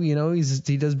though he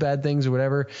does bad things or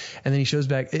whatever. And then he shows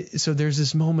back. So there's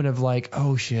this moment of like,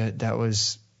 oh shit, that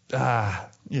was my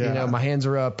hands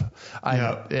are up.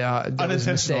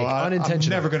 Unintentional. I'm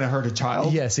never going to hurt a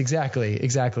child. Yes,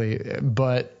 exactly.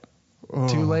 But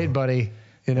too late, buddy.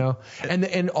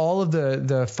 And all of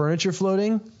the furniture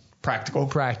floating.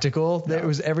 Practical.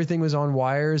 Yeah. Everything was on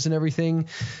wires and everything,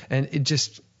 and it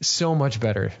just so much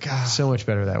better. God, so much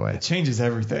better that way. It changes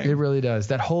everything. It really does.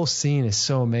 That whole scene is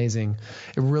so amazing.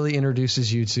 It really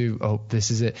introduces you to, this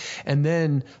is it. And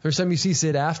then there's some you see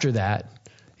Sid after that.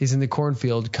 He's in the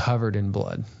cornfield covered in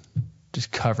blood,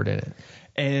 just covered in it.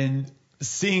 And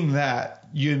seeing that,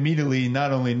 you immediately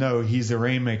not only know he's the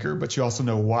Rainmaker, but you also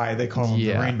know why they call him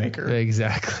the Rainmaker.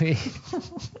 Exactly.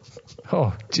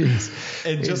 Oh, jeez.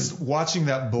 And just watching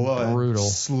that blood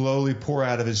slowly pour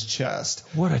out of his chest.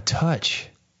 What a touch.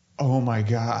 Oh, my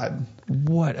God.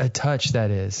 What a touch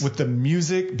that is. With the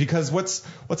music, because what's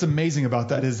amazing about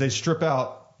that is they strip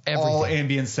out all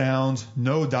ambient sound,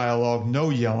 no dialogue, no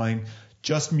yelling,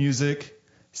 just music,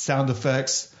 sound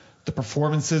effects, the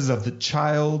performances of the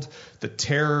child, the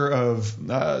terror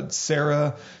of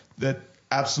Sarah, that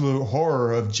absolute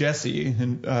horror of Jesse,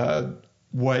 and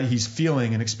what he's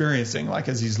feeling and experiencing, like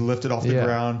as he's lifted off the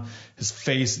ground, his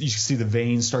face, you can see the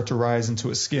veins start to rise into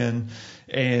his skin,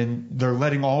 and they're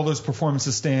letting all those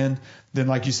performances stand. Then,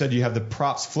 like you said, you have the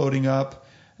props floating up,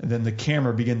 and then the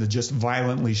camera begin to just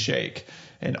violently shake,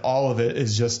 and all of it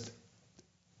is just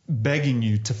begging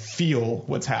you to feel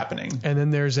what's happening. And then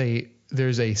there's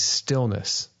a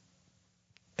stillness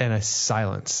and a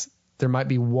silence. There might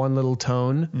be one little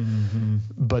tone,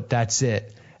 but that's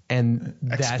it. And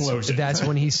Explosion. that's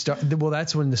when he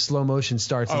that's when the slow motion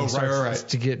starts. And Oh, he starts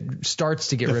to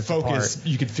get the ripped focus, apart.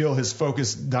 you could feel his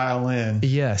focus dial in.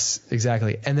 Yes,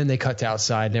 exactly. And then they cut to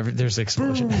outside. And there's an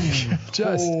explosion.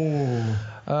 Just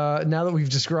now that we've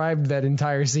described that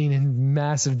entire scene in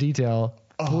massive detail,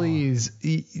 please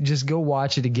just go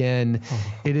watch it again.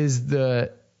 It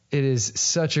is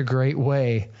such a great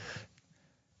way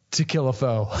to kill a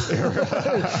foe,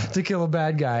 to kill a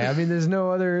bad guy. I mean, there's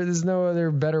no other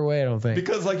better way, I don't think.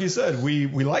 Because like you said, we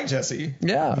like Jesse.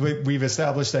 Yeah. We've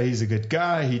established that he's a good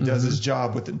guy. He does his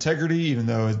job with integrity, even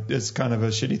though it's kind of a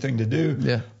shitty thing to do.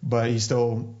 Yeah. But he's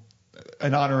still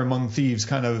an honor among thieves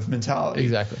kind of mentality.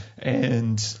 Exactly.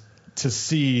 And to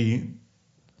see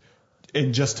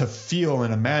and just to feel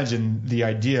and imagine the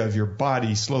idea of your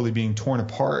body slowly being torn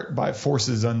apart by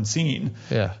forces unseen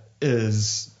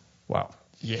is, wow.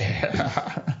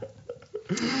 Yeah.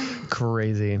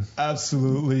 Crazy.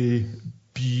 Absolutely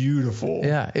beautiful.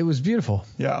 Yeah, it was beautiful.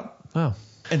 Yeah. Wow.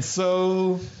 And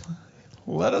so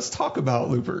let us talk about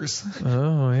loopers.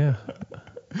 Oh, yeah.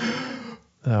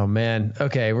 Oh, man.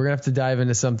 Okay, we're going to have to dive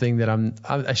into something that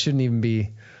I shouldn't even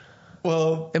be.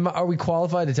 Well, are we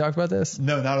qualified to talk about this?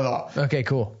 No, not at all. Okay,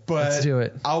 cool. But let's do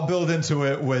it. I'll build into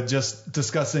it with just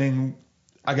discussing,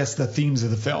 I guess, the themes of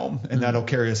the film, and that'll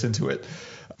carry us into it.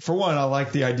 For one, I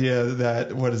like the idea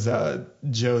that, what does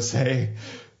Joe say?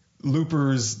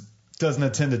 Loopers doesn't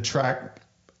intend to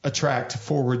attract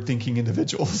forward-thinking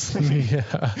individuals.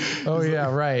 Yeah. Oh,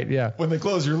 yeah, right. Yeah. When they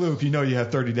close your loop, you know you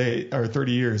have 30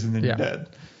 years, and then you're dead.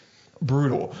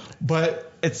 Brutal.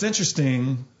 But it's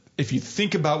interesting, if you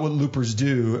think about what loopers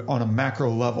do on a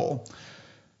macro level,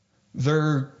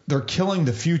 they're killing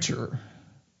the future.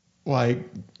 Like,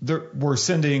 we're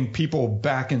sending people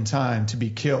back in time to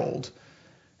be killed.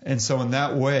 And so in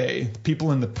that way,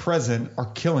 people in the present are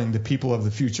killing the people of the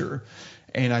future.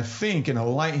 And I think in a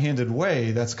light-handed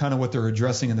way, that's kind of what they're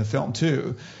addressing in the film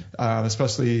too,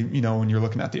 especially, when you're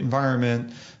looking at the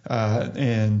environment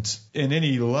and in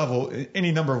any level,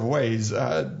 any number of ways,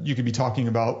 you could be talking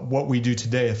about what we do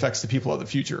today affects the people of the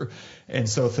future. And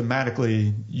so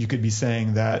thematically, you could be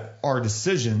saying that our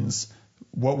decisions,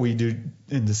 what we do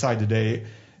and decide today,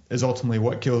 is ultimately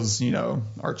what kills,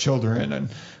 our children and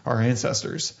our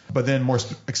ancestors. But then more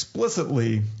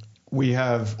explicitly, we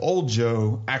have old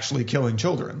Joe actually killing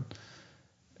children.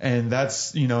 And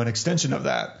that's, an extension of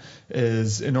that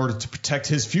is in order to protect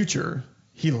his future.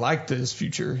 He liked his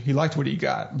future. He liked what he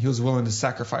got. He was willing to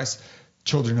sacrifice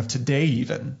children of today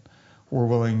even. Were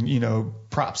willing,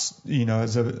 props,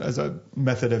 as a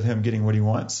method of him getting what he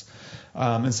wants.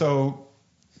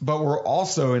 But we're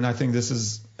also, and I think this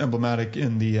is emblematic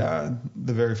in the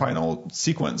very final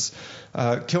sequence,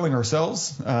 killing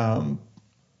ourselves.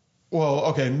 Well,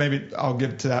 okay, maybe I'll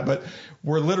get to that, but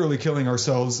we're literally killing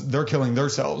ourselves. They're killing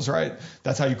themselves, right?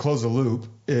 That's how you close a loop,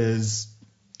 is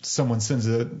someone sends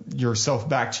yourself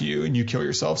back to you and you kill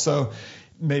yourself. So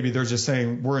maybe they're just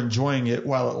saying we're enjoying it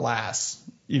while it lasts,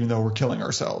 even though we're killing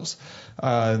ourselves.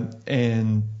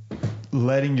 And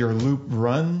letting your loop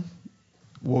run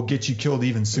will get you killed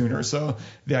even sooner. So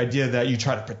the idea that you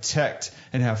try to protect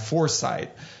and have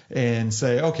foresight and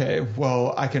say, okay,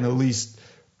 well, I can at least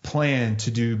plan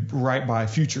to do right by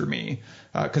future me.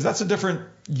 Because that's a different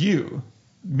you.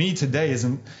 Me today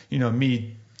isn't,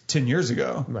 me 10 years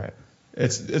ago. Right.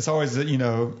 It's always that,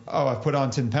 I've put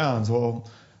on 10 pounds. Well,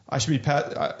 I should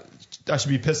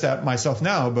be pissed at myself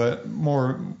now, but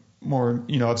more,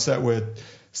 upset with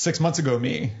 6 months ago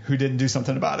me who didn't do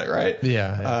something about it, right?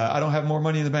 Yeah. I don't have more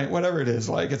money in the bank, whatever it is.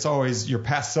 Like, it's always your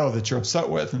past self that you're upset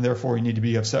with, and therefore you need to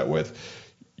be upset with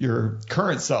your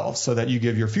current self so that you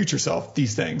give your future self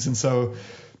these things. And so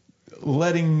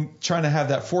trying to have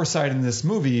that foresight in this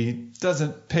movie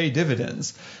doesn't pay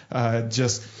dividends.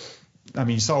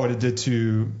 You saw what it did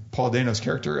to Paul Dano's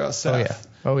character, Seth.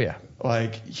 Oh, yeah.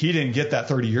 Like, he didn't get that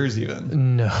 30 years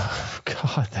even. No.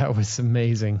 God, that was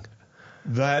amazing.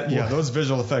 Those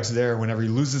visual effects there, whenever he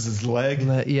loses his leg in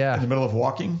the middle of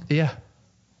walking. Yeah.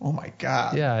 Oh my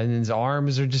God. Yeah. And his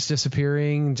arms are just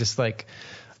disappearing, just like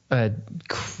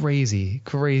crazy.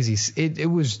 It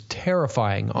was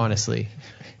terrifying, honestly.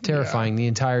 Terrifying the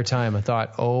entire time. I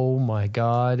thought, oh my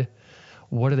God,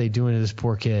 what are they doing to this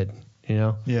poor kid?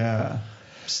 Yeah.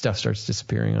 Stuff starts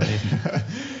disappearing on you.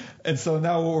 And so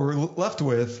now what we're left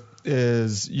with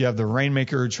is you have the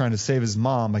Rainmaker trying to save his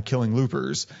mom by killing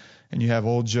loopers. And you have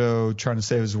old Joe trying to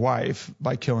save his wife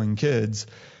by killing kids.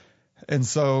 And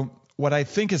so what I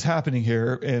think is happening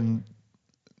here, and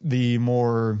the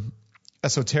more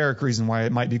esoteric reason why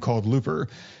it might be called Looper,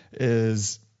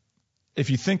 is if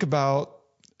you think about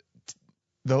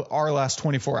our last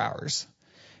 24 hours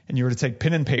and you were to take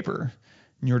pen and paper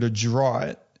and you were to draw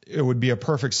it, it would be a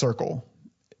perfect circle.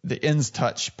 The ends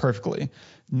touch perfectly.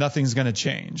 Nothing's going to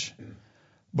change.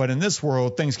 But in this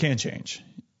world, things can change.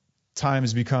 Time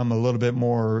has become a little bit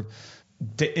more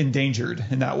endangered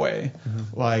in that way.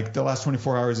 Mm-hmm. Like the last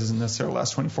 24 hours isn't necessarily the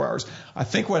last 24 hours. I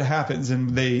think what happens, and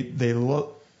they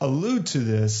allude to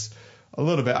this a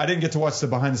little bit. I didn't get to watch the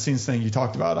behind the scenes thing you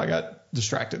talked about. I got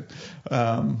distracted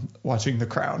watching The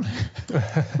Crown,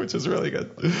 which is really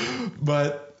good.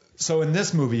 But so in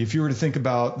this movie, if you were to think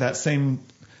about that same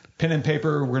pen and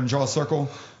paper, we're going to draw a circle,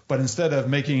 but instead of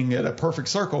making it a perfect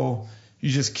circle, you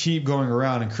just keep going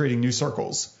around and creating new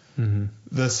circles. Mm-hmm.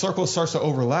 The circle starts to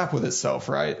overlap with itself,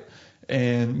 right?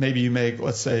 And maybe you make,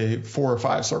 let's say, 4 or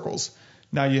 5 circles.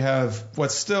 Now you have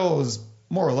what still is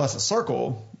more or less a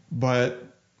circle, but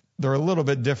they're a little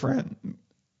bit different.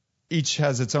 Each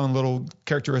has its own little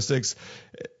characteristics.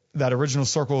 That original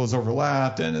circle is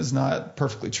overlapped and is not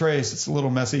perfectly traced. It's a little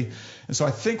messy. And so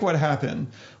I think what happened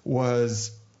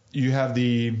was you have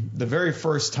the very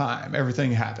first time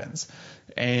everything happens,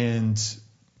 and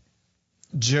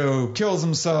Joe kills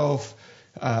himself,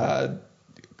 does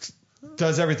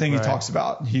everything he talks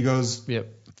about. He goes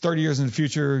 30 years in the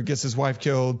future, gets his wife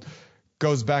killed,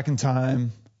 goes back in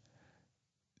time,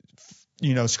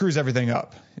 screws everything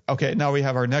up. Okay, now we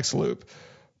have our next loop.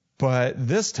 But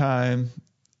this time,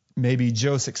 maybe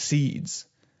Joe succeeds.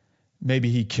 Maybe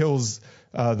he kills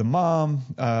the mom.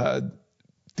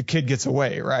 The kid gets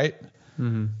away, right?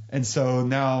 Mm-hmm. And so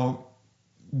now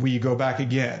we go back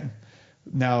again.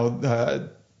 Now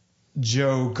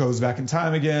Joe goes back in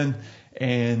time again,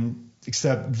 and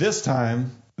except this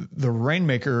time the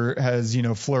Rainmaker has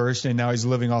flourished, and now he's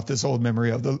living off this old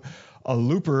memory of a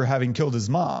looper having killed his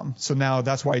mom. So now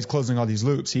that's why he's closing all these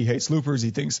loops. He hates loopers.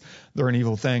 He thinks they're an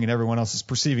evil thing, and everyone else is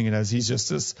perceiving it as he's just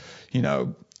this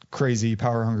crazy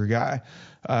power hungry guy.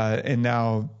 And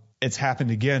now it's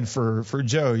happened again for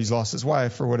Joe. He's lost his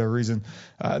wife for whatever reason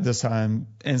this time,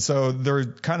 and so they're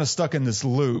kind of stuck in this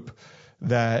loop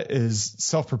that is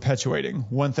self-perpetuating.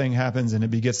 One thing happens and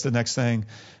it begets the next thing,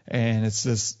 and it's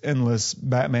this endless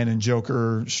Batman and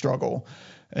Joker struggle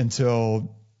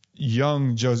until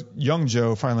young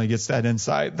Joe finally gets that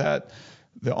insight that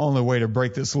the only way to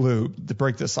break this loop, to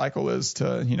break this cycle, is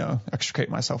to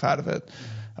extricate myself out of it.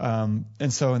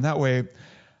 And so in that way,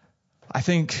 I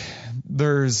think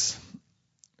there's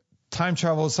time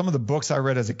travel. Some of the books I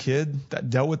read as a kid that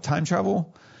dealt with time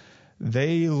travel,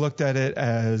 they looked at it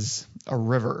as a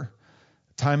river.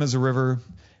 Time is a river.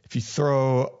 If you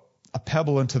throw a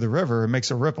pebble into the river, it makes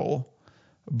a ripple,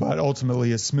 but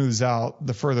ultimately it smooths out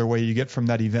the further away you get from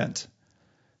that event.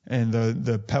 And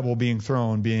the pebble being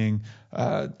thrown being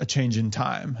a change in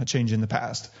time, a change in the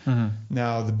past. Mm-hmm.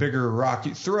 Now, the bigger rock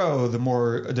you throw, the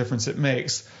more a difference it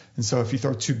makes. And so if you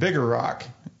throw too big a rock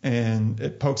and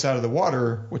it pokes out of the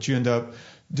water, what you end up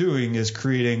doing is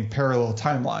creating parallel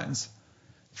timelines.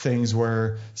 Things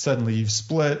where suddenly you've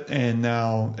split and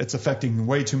now it's affecting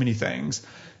way too many things.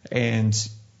 And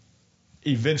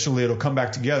eventually it'll come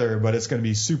back together, but it's going to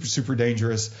be super, super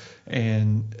dangerous,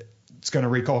 and it's going to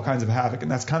wreak all kinds of havoc.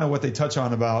 And that's kind of what they touch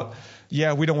on about,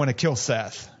 we don't want to kill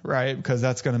Seth, right? Because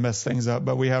that's going to mess things up,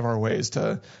 but we have our ways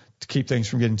to keep things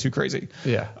from getting too crazy.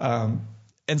 Yeah.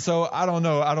 And so I don't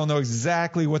know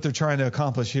exactly what they're trying to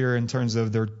accomplish here in terms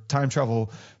of their time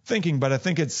travel thinking, but I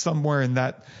think it's somewhere in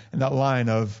that line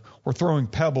of, we're throwing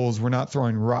pebbles, we're not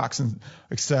throwing rocks,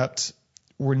 except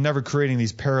we're never creating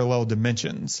these parallel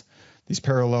dimensions, these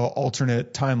parallel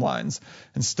alternate timelines.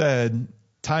 Instead,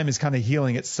 time is kind of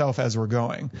healing itself as we're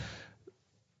going,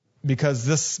 because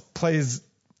this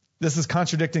is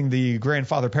contradicting the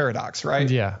grandfather paradox, right?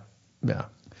 Yeah.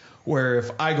 Where if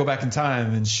I go back in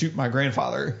time and shoot my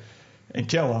grandfather and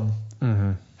kill him,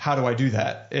 mm-hmm. How do I do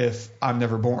that if I'm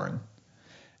never born?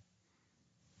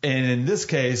 And in this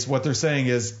case, what they're saying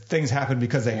is things happen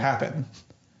because they happen.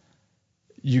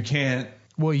 You can't.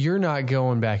 Well, you're not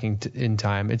going back in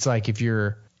time. It's like if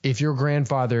your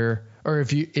grandfather, or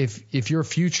if your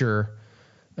future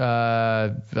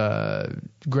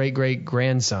great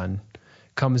grandson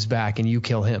comes back and you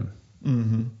kill him.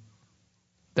 Mm-hmm.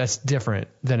 That's different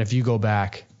than if you go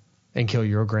back and kill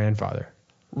your grandfather.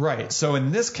 Right. So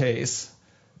in this case,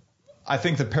 I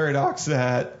think the paradox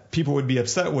that people would be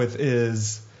upset with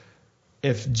is,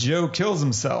 if Joe kills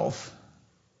himself,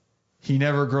 he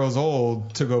never grows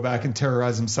old to go back and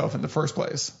terrorize himself in the first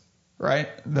place. Right?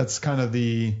 That's kind of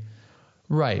the...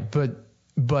 Right.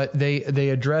 But they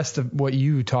addressed what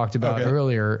you talked about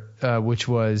earlier, which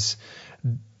was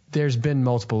there's been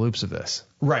multiple loops of this.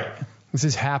 Right. This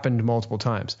has happened multiple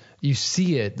times. You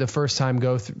see it the first time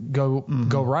go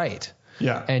right.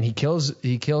 Yeah. And he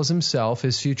kills himself,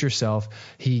 his future self.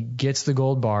 He gets the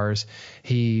gold bars.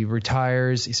 He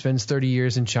retires. He spends 30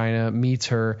 years in China, meets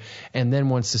her, and then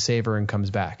wants to save her and comes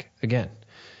back again.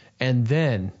 And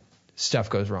then stuff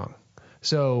goes wrong.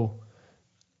 So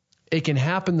it can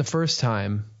happen the first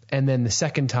time, and then the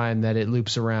second time that it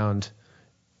loops around,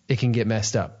 it can get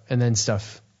messed up, and then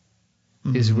stuff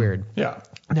is weird. Yeah.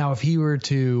 Now, if he were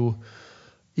to,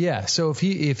 so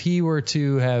if he were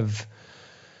to have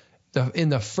in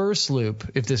the first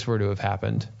loop, if this were to have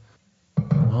happened,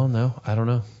 well, no, I don't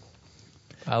know.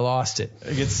 I lost it.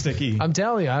 It gets sticky. I'm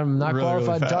telling you, I'm not really,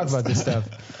 qualified really to talk fast. about this stuff.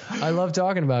 I love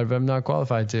talking about it, but I'm not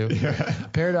qualified to. Yeah.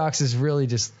 Paradoxes really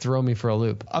just throw me for a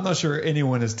loop. I'm not sure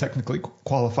anyone is technically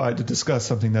qualified to discuss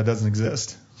something that doesn't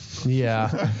exist.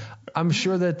 Yeah. I'm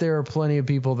sure that there are plenty of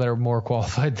people that are more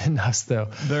qualified than us, though.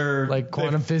 They're like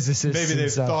quantum physicists. Maybe and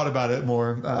they've stuff. thought about it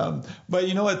more. But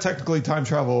you know what? Technically, time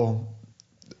travel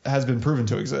has been proven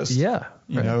to exist. Yeah.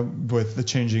 You right. know, with the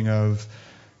changing of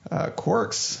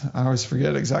quarks. I always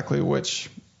forget exactly which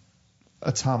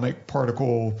atomic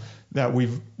particle that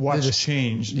we've watched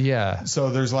change. Yeah. So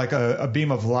there's like a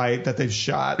beam of light that they've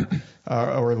shot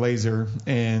or a laser,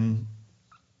 and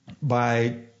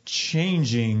by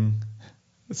changing,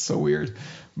 it's so weird,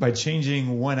 by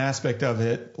changing one aspect of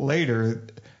it later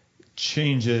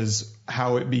changes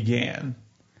how it began.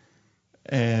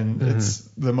 And it's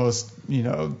the most,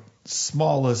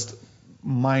 smallest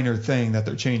minor thing that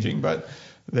they're changing, but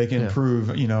they can prove,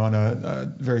 on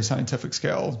a very scientific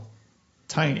scale,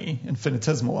 tiny,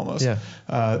 infinitesimal almost. Yeah.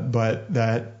 But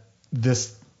that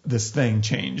this thing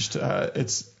changed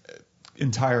its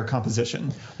entire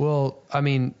composition. Well, I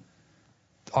mean,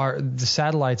 the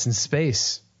satellites in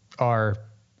space are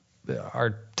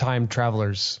time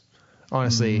travelers.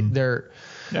 Honestly, they're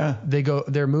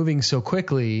moving so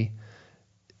quickly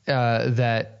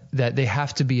that they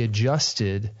have to be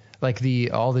adjusted. Like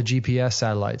all the GPS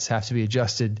satellites have to be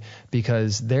adjusted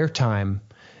because their time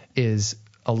is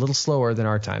a little slower than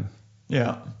our time.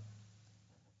 Yeah.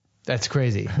 That's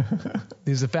crazy.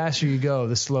 Because the faster you go,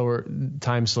 the slower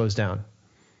time slows down.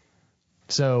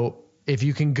 So if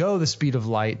you can go the speed of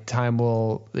light, time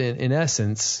will, in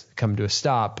essence, come to a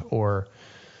stop or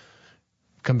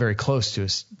come very close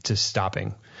to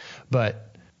stopping. But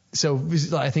so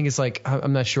I think it's like,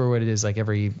 I'm not sure what it is, like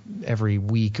every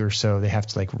week or so they have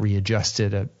to like readjust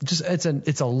it.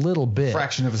 It's a little bit.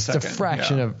 Fraction of a second. It's a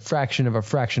fraction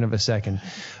of a second,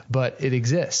 but it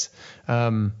exists.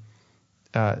 So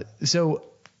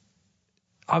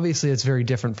obviously it's very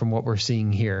different from what we're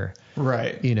seeing here.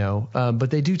 Right.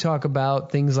 But they do talk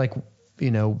about things like,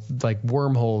 like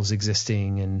wormholes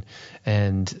existing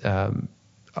and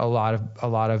a lot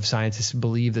of scientists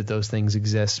believe that those things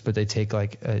exist, but they take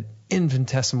like an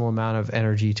infinitesimal amount of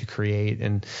energy to create,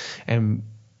 and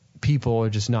people are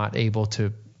just not able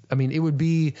to. I mean, it would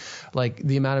be like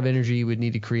the amount of energy you would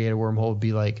need to create a wormhole would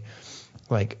be like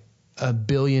 1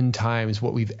 billion times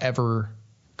what we've ever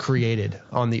created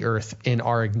on the Earth in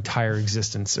our entire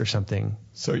existence or something.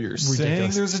 So you're ridiculous.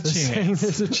 saying there's a chance. Saying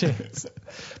there's a chance.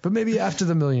 But maybe after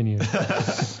the million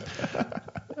years.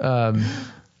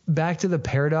 Back to the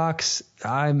paradox,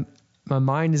 my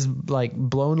mind is like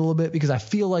blown a little bit because I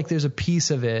feel like there's a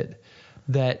piece of it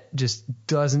that just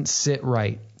doesn't sit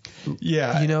right.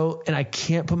 Yeah. And I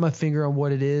can't put my finger on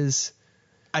what it is.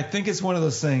 I think it's one of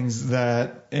those things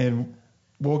that, and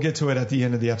we'll get to it at the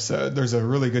end of the episode, there's a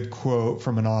really good quote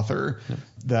from an author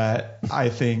that I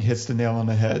think hits the nail on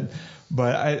the head.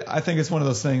 But I think it's one of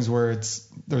those things where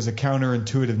there's a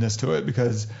counterintuitiveness to it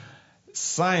because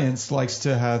science likes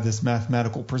to have this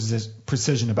mathematical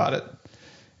precision about it.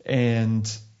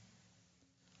 And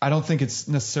I don't think it's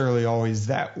necessarily always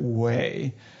that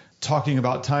way. Talking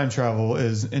about time travel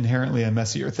is inherently a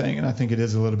messier thing, and I think it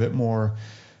is a little bit more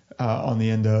on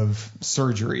the end of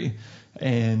surgery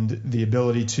and the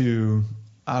ability to,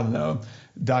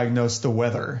 diagnose the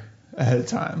weather ahead of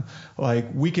time. Like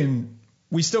we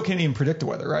still can't even predict the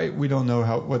weather, right? We don't know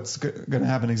what's going to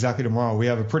happen exactly tomorrow. We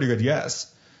have a pretty good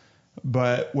guess.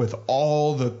 But with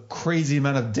all the crazy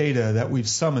amount of data that we've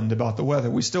summoned about the weather,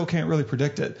 we still can't really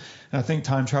predict it. And I think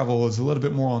time travel is a little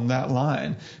bit more on that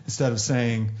line. Instead of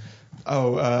saying,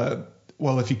 well,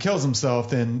 if he kills himself,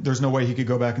 then there's no way he could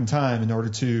go back in time in order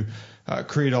to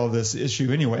create all this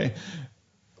issue anyway.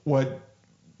 What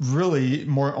really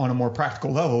on a more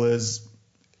practical level is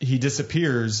he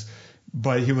disappears,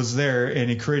 but he was there and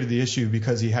he created the issue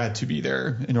because he had to be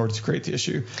there in order to create the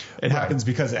issue. It happens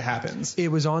because it happens. It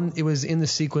was in the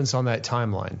sequence on that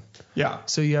timeline. Yeah.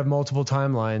 So you have multiple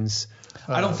timelines.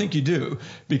 I don't think you do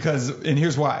and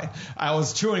here's why. I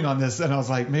was chewing on this and I was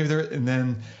like, maybe and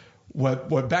then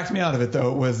What backed me out of it,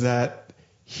 though, was that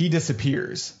he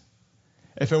disappears.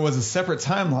 If it was a separate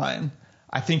timeline,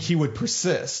 I think he would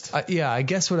persist. I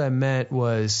guess what I meant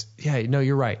was, no,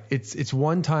 you're right. It's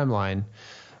one timeline,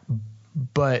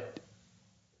 but,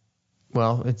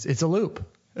 well, it's a loop.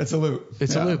 It's a loop.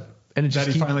 It's a loop. And it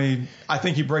just I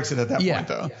think he breaks it at that point,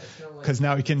 though. Because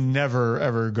now he can never,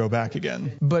 ever go back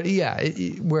again. But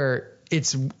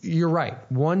you're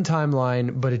right. One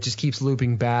timeline, but it just keeps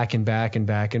looping back and back and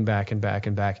back and back and back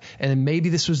and back. And then maybe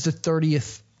this was the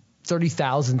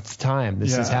 30,000th time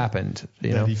this has happened.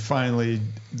 You know? He finally,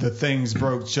 the things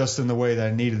broke just in the way that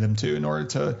I needed them to in order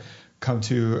to come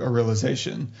to a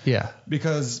realization. Yeah.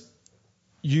 Because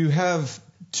you have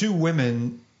two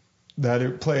women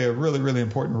that play a really, really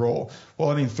important role. Well,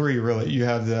 I mean, three, really. You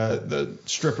have the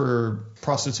stripper,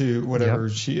 prostitute, whatever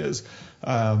she is,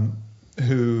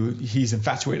 who he's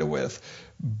infatuated with,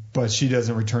 but she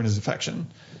doesn't return his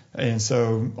affection. And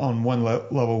so on one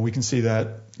level, we can see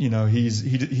that,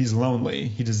 he's lonely.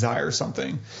 He desires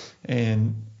something.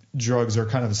 And drugs are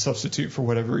kind of a substitute for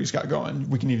whatever he's got going.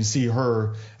 We can even see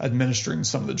her administering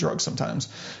some of the drugs sometimes.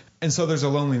 And so there's a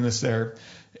loneliness there.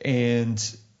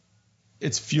 And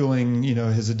it's fueling,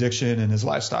 his addiction and his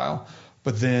lifestyle.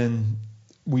 But then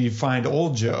we find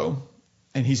old Joe,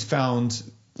 and he's found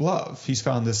love. He's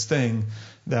found this thing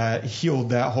that healed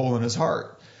that hole in his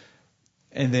heart.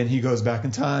 And then he goes back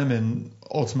in time and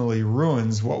ultimately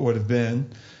ruins what would have been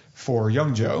for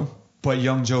young Joe. But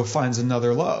young Joe finds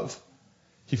another love.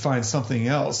 He finds something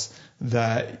else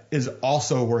that is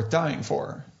also worth dying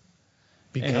for.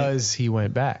 Because he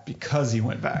went back.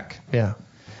 Yeah.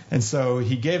 And so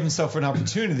he gave himself an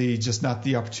opportunity, just not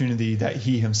the opportunity that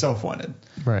he himself wanted.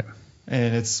 Right.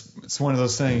 And it's one of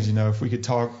those things, if we could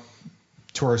talk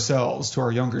to ourselves, to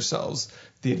our younger selves,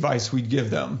 the advice we'd give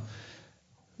them,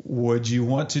 would you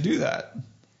want to do that?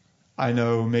 I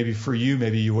know maybe for you,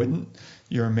 maybe you wouldn't.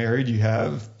 You're married. You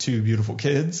have two beautiful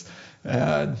kids.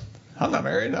 I'm not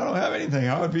married. I don't have anything.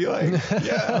 I would be like,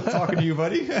 I'm talking to you,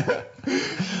 buddy.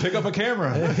 Pick up a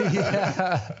camera.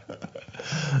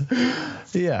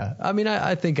 Yeah. I mean,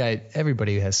 I think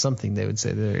everybody has something they would say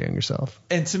to their younger self.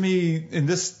 And to me, in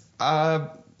this,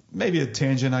 maybe a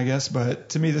tangent, I guess, but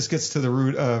to me, this gets to the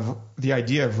root of the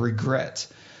idea of regret.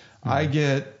 I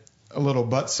get a little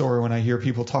butt sore when I hear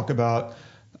people talk about,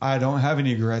 I don't have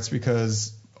any regrets,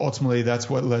 because ultimately that's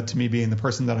what led to me being the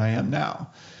person that I am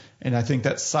now. And I think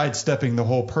that's sidestepping the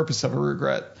whole purpose of a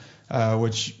regret,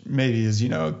 which maybe is,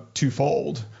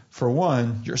 twofold. For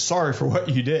one, you're sorry for what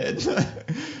you did.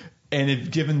 And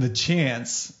if given the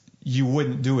chance, you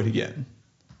wouldn't do it again.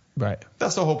 Right.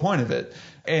 That's the whole point of it.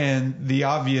 And the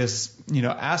obvious,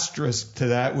 asterisk to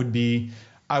that would be,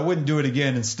 I wouldn't do it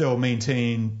again and still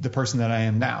maintain the person that I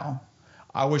am now.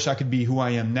 I wish I could be who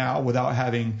I am now without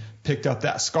having picked up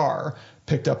that scar,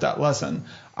 picked up that lesson.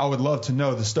 I would love to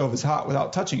know the stove is hot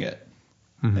without touching it.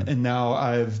 Mm-hmm. And now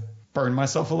I've burned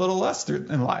myself a little less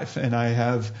in life, and I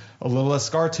have a little less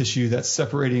scar tissue that's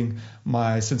separating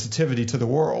my sensitivity to the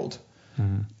world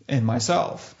and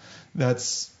myself. I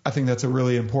think that's a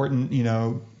really important,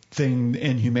 thing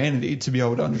in humanity to be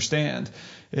able to understand,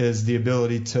 is the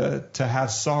ability to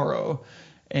have sorrow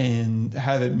and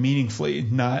have it meaningfully,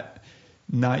 not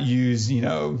use,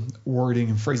 wording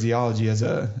and phraseology as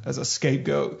a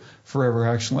scapegoat for ever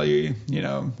actually,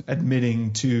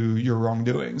 admitting to your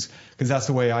wrongdoings. Because that's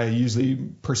the way I usually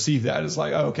perceive that, is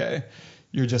like, oh, okay,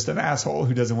 you're just an asshole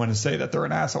who doesn't want to say that they're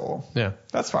an asshole. Yeah.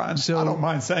 That's fine. So, I don't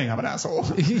mind saying I'm an asshole.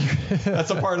 That's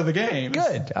a part of the game.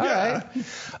 Good. All right.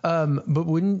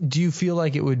 But do you feel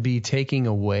like it would be taking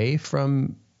away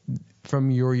from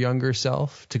your younger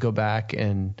self to go back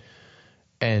and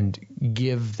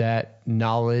give that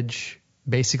knowledge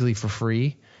basically for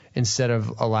free, instead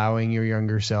of allowing your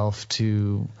younger self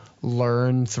to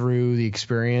learn through the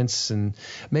experience? And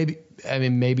maybe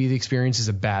the experience is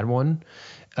a bad one,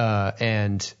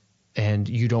 and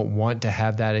you don't want to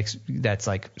have that that's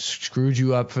like screwed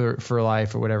you up for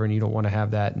life or whatever, and you don't want to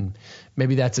have that. And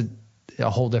maybe that's a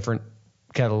whole different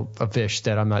kettle of fish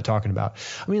that I'm not talking about.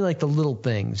 I mean, like the little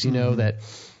things, that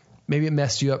maybe it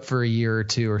messed you up for a year or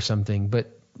two or something,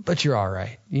 but you're all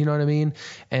right. You know what I mean?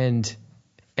 And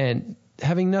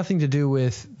having nothing to do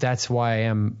with that's why I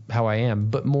am how I am,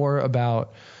 but more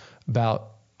about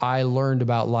I learned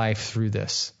about life through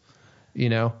this,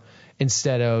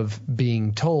 instead of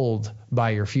being told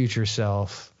by your future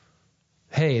self,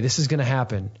 hey, this is going to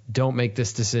happen. Don't make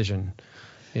this decision.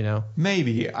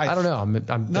 Maybe. I don't know.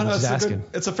 I'm just asking.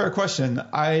 It's a fair question.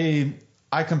 I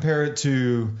compare it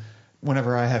to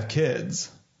whenever I have kids.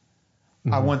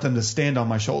 I want them to stand on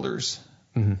my shoulders.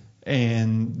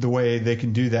 And the way they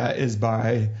can do that is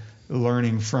by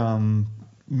learning from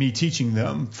me teaching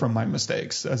them from my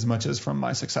mistakes as much as from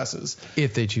my successes.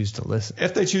 If they choose to listen.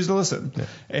 If they choose to listen. Yeah.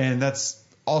 And that's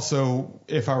also,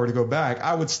 if I were to go back,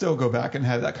 I would still go back and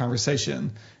have that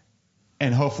conversation,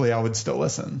 and hopefully I would still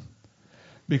listen.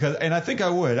 And I think I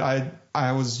would.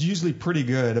 I was usually pretty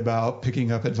good about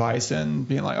picking up advice and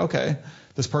being like, okay,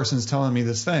 this person's telling me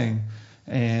this thing,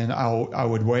 and I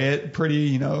would weigh it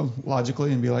pretty,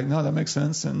 logically and be like, no, that makes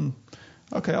sense, and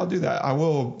okay, I'll do that. I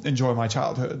will enjoy my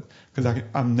childhood because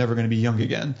I'm never going to be young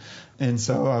again. And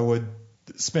so I would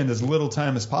spend as little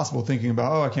time as possible thinking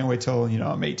about, I can't wait till,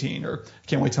 I'm 18, or I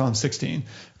can't wait till I'm 16,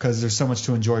 because there's so much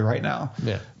to enjoy right now.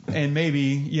 Yeah. And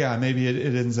maybe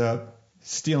it ends up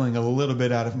stealing a little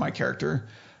bit out of my character.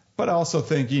 But I also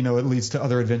think, it leads to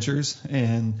other adventures.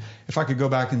 And if I could go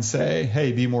back and say,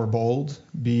 hey, be more bold,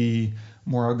 be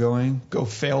more outgoing, go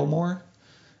fail more,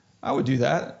 I would do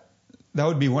that. That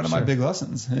would be one of my big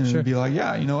lessons. And it'd be like,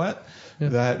 yeah, you know what? Yeah.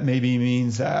 That maybe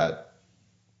means that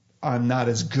I'm not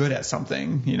as good at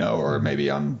something, or maybe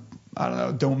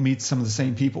don't meet some of the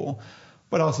same people.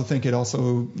 But I also think it also,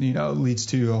 leads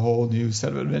to a whole new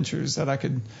set of adventures that I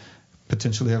could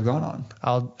potentially have gone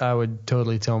on. I would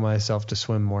totally tell myself to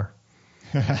swim more.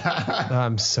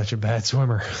 I'm such a bad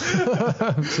swimmer.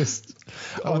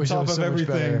 On top of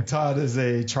everything, Todd is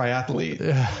a triathlete,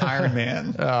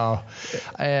 Ironman.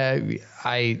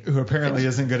 Who apparently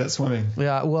isn't good at swimming.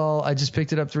 Yeah, well, I just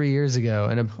picked it up 3 years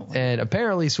ago, and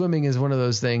apparently swimming is one of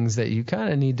those things that you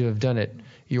kind of need to have done it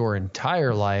your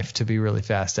entire life to be really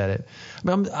fast at it.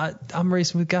 I'm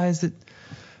racing with guys that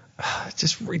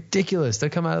just ridiculous. They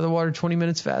come out of the water 20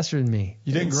 minutes faster than me.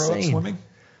 You didn't grow up swimming?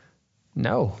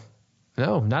 No,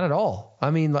 not at all.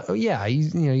 I mean,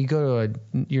 you go to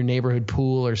your neighborhood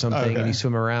pool or something and you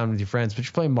swim around with your friends, but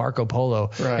you're playing Marco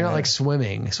Polo. Right. You're not like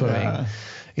swimming. Yeah.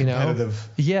 Competitive.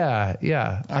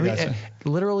 Yeah. I mean,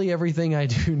 literally everything I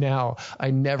do now, I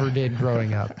never did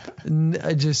growing up.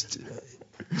 Just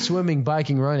swimming,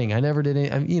 biking, running. I never did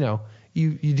any,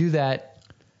 you do that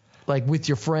like with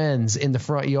your friends in the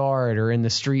front yard or in the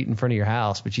street in front of your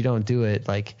house, but you don't do it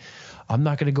like, I'm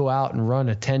not going to go out and run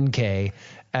a 10K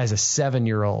as a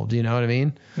 7-year-old. You know what I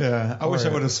mean? Yeah. I wish I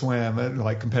would have swam at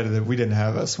like competitive. We didn't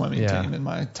have a swimming team in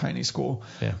my tiny school.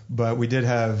 Yeah. But we did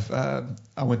have,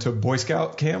 I went to a Boy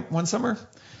Scout camp one summer,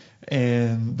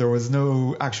 and there was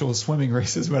no actual swimming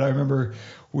races, but I remember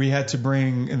we had to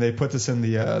bring, and they put this in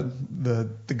the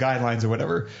guidelines or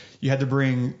whatever, you had to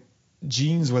bring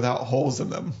jeans without holes in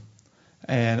them.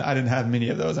 And I didn't have many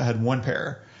of those. I had one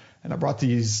pair, and I brought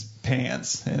these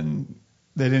pants, and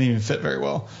they didn't even fit very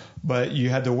well, but you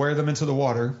had to wear them into the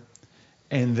water.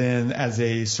 And then as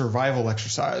a survival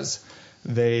exercise,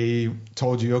 they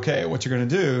told you, okay, what you're going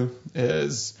to do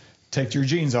is take your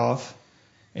jeans off,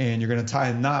 and you're going to tie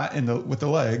a knot with the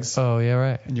legs. Oh, yeah,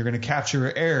 right. And you're going to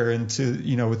capture air into,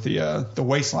 with the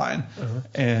waistline,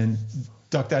 and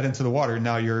duck that into the water.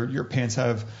 Now your pants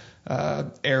have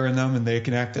air in them, and they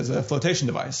can act as a flotation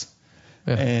device.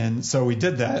 Yeah. And so we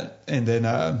did that, and then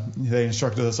they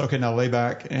instructed us, okay, now lay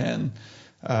back, and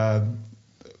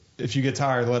if you get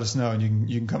tired, let us know, and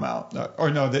you can come out.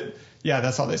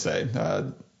 That's all they say.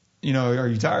 Are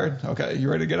you tired? Okay. You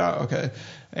ready to get out? Okay.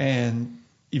 And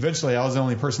eventually I was the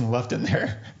only person left in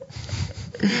there.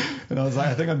 And I was like,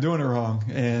 I think I'm doing it wrong.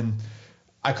 And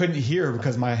I couldn't hear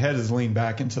because my head is leaned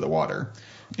back into the water.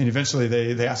 And eventually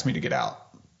they asked me to get out.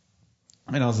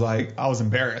 And I was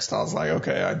embarrassed. I was like,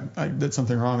 okay, I did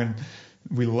something wrong. And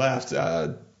we left,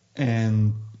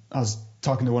 and I was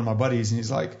talking to one of my buddies, and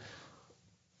he's like,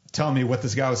 telling me what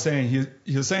this guy was saying.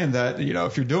 He was saying that,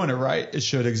 if you're doing it right, it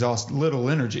should exhaust little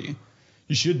energy.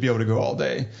 You should be able to go all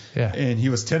day. Yeah. And he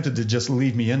was tempted to just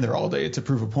leave me in there all day to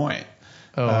prove a point.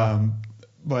 Oh.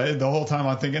 But the whole time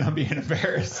I'm thinking I'm being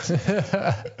embarrassed. But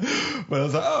I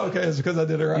was like, oh, okay, it's because I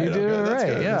did it right. You did it right,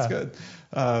 good. Yeah. That's good.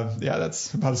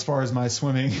 That's about as far as my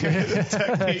swimming technique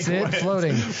That's it, went.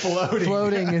 Floating.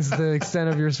 Floating is the extent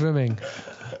of your swimming.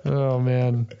 Oh,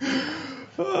 man.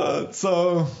 I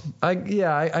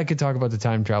could talk about the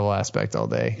time travel aspect all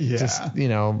day. Yeah. Just,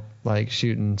 like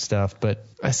shooting stuff. But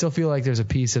I still feel like there's a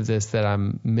piece of this that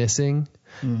I'm missing,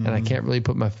 and I can't really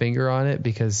put my finger on it,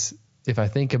 because if I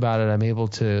think about it, I'm able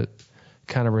to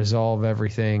kind of resolve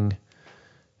everything,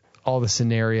 all the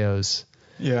scenarios.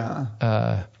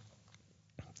 Yeah.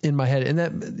 In my head. And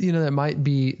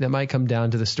that might come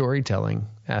down to the storytelling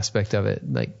aspect of it.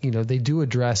 Like, they do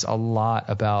address a lot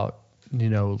about,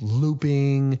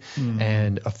 looping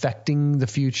and affecting the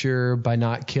future by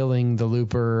not killing the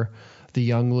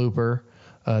young looper.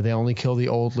 They only kill the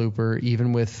old looper,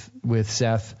 even with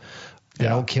Seth. They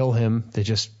don't kill him. They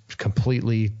just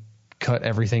completely cut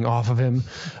everything off of him.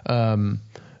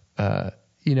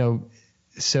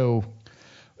 So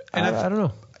And I don't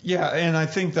know. Yeah, and I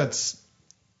think it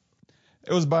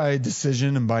was by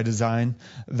decision and by design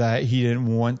that he didn't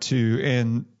want to.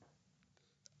 And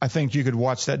I think you could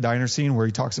watch that diner scene where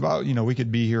he talks about, we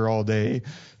could be here all day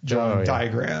drawing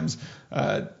diagrams.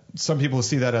 Some people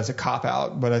see that as a cop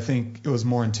out, but I think it was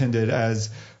more intended as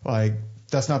like,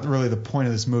 that's not really the point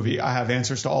of this movie. I have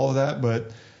answers to all of that,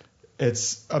 but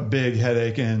it's a big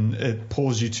headache and it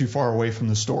pulls you too far away from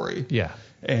the story. Yeah.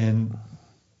 And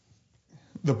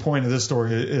the point of this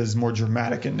story is more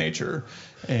dramatic in nature.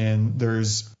 And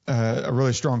there's a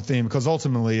really strong theme because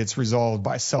ultimately it's resolved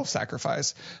by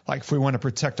self-sacrifice. Like if we want to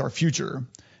protect our future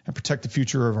and protect the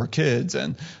future of our kids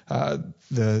and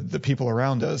the people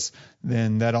around us,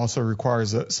 then that also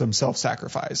requires some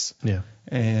self-sacrifice. Yeah.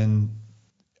 And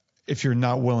if you're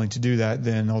not willing to do that,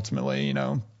 then ultimately,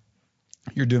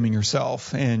 you're dooming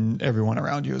yourself and everyone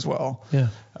around you as well. Yeah.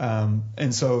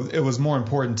 And so it was more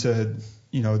important to,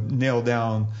 nail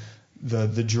down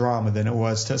the drama than it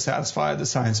was to satisfy the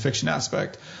science fiction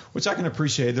aspect, which I can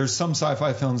appreciate. There's some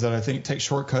sci-fi films that I think take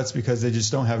shortcuts because they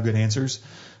just don't have good answers,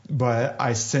 but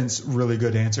I sense really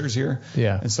good answers here.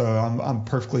 Yeah. And so I'm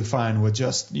perfectly fine with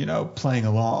just, playing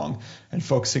along and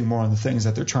focusing more on the things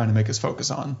that they're trying to make us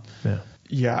focus on. Yeah.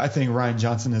 Yeah, I think Rian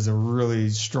Johnson is a really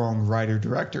strong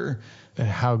writer-director. And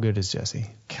how good is Jesse?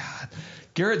 God,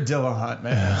 Garrett Dillahunt,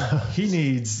 man, he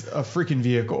needs a freaking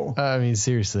vehicle. I mean,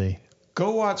 seriously.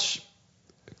 Go watch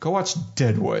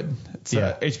Deadwood. It's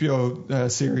a HBO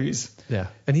series. Yeah.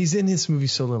 And he's in this movie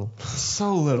so little.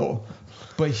 So little,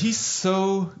 but he's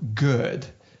so good.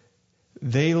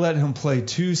 They let him play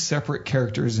 2 separate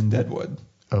characters in Deadwood.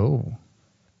 Oh,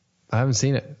 I haven't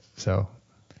seen it, so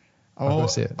I'll go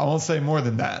see it. I won't say more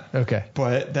than that. Okay.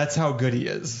 But that's how good he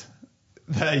is.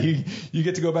 That you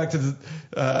get to go back to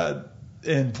the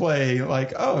and play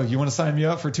like, oh, you want to sign me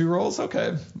up for 2 roles?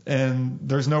 Okay. And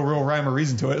there's no real rhyme or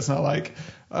reason to it. It's not like,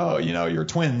 oh, you're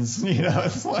twins.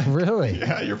 It's like, really?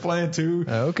 Yeah, you're playing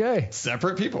 2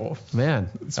 separate people. Man.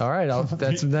 All right.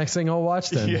 That's the next thing I'll watch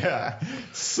then. Yeah.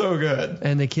 So good.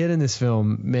 And the kid in this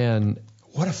film, man.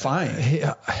 What a find.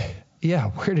 Yeah.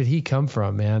 Where did he come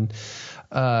from, man?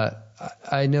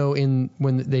 I know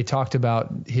when they talked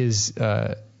about his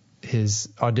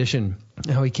audition,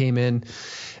 how he came in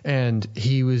and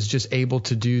he was just able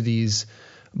to do these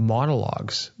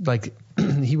monologues. Like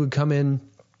he would come in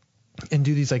and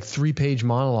do these like 3-page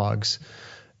monologues.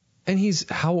 And he's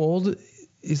how old?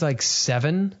 He's like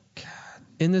 7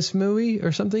 in this movie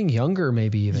or something, younger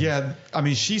maybe even. Yeah, I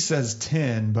mean she says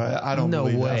 10, but I don't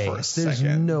believe that for a second.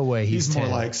 There's no way he's 10.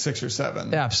 More like 6 or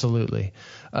 7. Absolutely.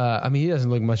 I mean, he doesn't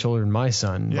look much older than my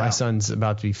son. Yeah. My son's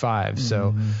about to be 5.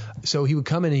 So he would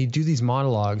come in and he'd do these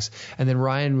monologues, and then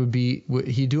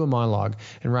he'd do a monologue,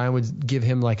 and Ryan would give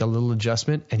him like a little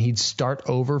adjustment, and he'd start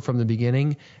over from the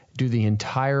beginning, do the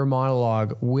entire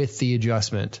monologue with the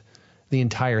adjustment, the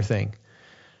entire thing.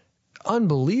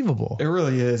 Unbelievable. It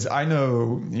really is. I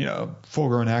know,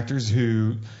 full-grown actors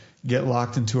who get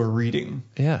locked into a reading.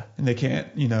 Yeah. And they can't,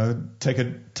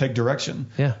 take direction.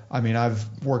 Yeah. I mean,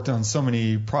 I've worked on so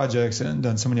many projects and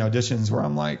done so many auditions where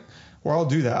I'm like, well, I'll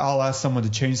do that. I'll ask someone to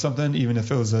change something, even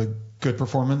if it was a good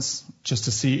performance, just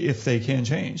to see if they can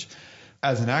change.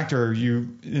 As an actor,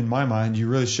 in my mind, you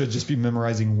really should just be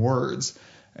memorizing words.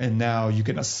 And now you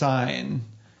can assign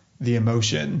the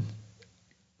emotion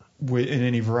in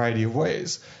any variety of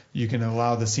ways. You can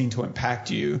allow the scene to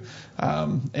impact you.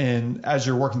 And as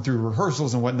you're working through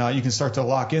rehearsals and whatnot, you can start to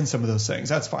lock in some of those things.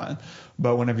 That's fine.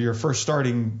 But whenever you're first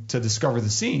starting to discover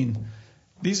the scene,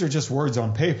 these are just words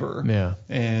on paper. Yeah.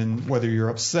 And whether you're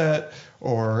upset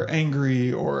or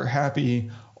angry or happy,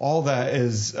 all that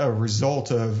is a result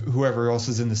of whoever else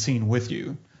is in the scene with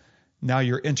you. Now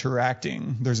you're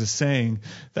interacting. There's a saying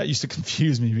that used to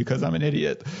confuse me because I'm an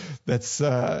idiot. That's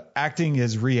acting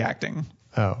is reacting.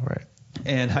 Oh, right.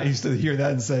 And I used to hear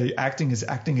that and say, acting is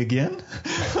acting again?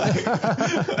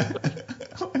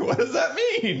 What does that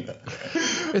mean?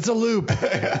 It's a loop.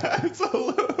 It's a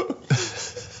loop.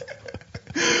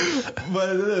 But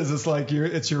it is. It's like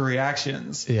it's your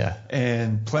reactions. Yeah.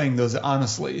 And playing those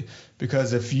honestly.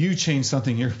 Because if you change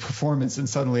something in your performance and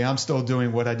suddenly I'm still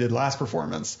doing what I did last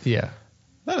performance. Yeah.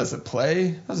 That doesn't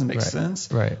play. That doesn't make sense.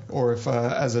 Right. Or if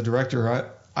as a director,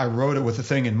 I wrote it with a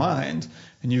thing in mind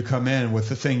and you come in with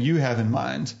the thing you have in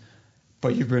mind,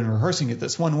 but you've been rehearsing it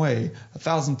this one way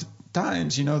 1,000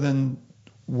 times, then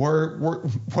what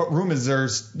room is there,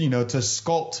 to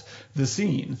sculpt the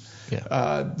scene?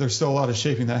 Yeah. There's still a lot of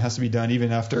shaping that has to be done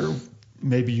even after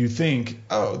maybe you think,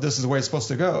 oh, this is the way it's supposed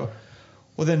to go.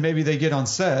 Well, then maybe they get on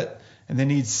set and they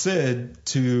need Sid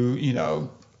to,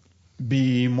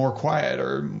 be more quiet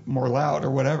or more loud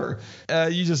or whatever.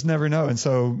 You just never know. And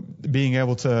so being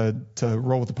able to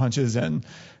roll with the punches and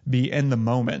be in the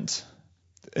moment,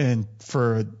 and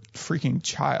for a freaking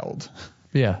child.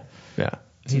 Yeah.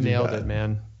 He nailed it,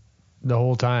 man. The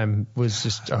whole time I was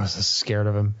scared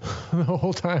of him. The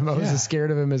whole time I was as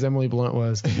scared of him as Emily Blunt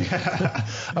was.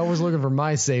 I was looking for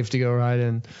my safe to go right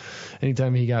in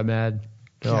anytime he got mad.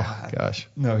 Oh, gosh.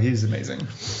 No, he's amazing.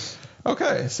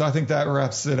 Okay, so I think that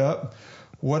wraps it up.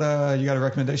 What you got a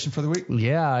recommendation for the week?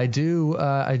 Yeah, I do.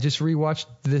 I just rewatched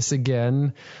this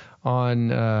again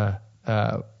on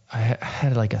I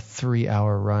had like a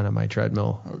 3-hour run on my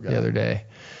treadmill the other day.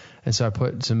 And so I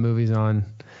put some movies on.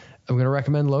 I'm going to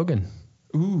recommend Logan.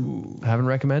 Ooh. I haven't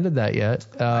recommended that yet.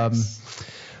 Nice.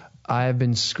 I've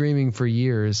been screaming for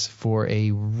years for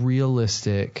a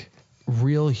realistic,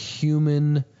 real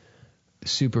human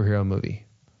superhero movie.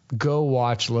 Go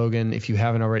watch Logan if you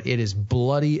haven't already. It is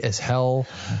bloody as hell.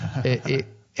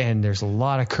 And there's a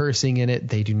lot of cursing in it.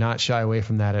 They do not shy away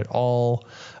from that at all.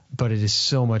 But it is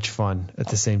so much fun at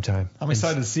the same time. I'm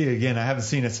excited to see it again. I haven't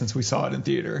seen it since we saw it in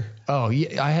theater. Oh,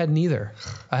 yeah, I had neither.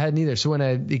 So when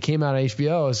it came out on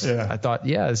HBO, I thought,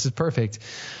 this is perfect.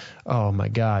 Oh, my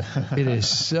God. It is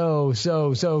so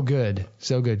good.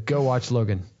 So good. Go watch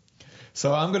Logan.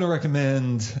 So I'm going to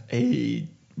recommend a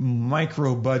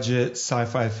micro-budget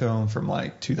sci-fi film from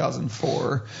like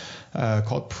 2004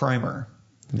 called Primer.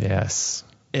 Yes.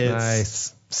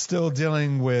 It's still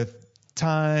dealing with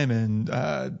time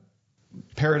and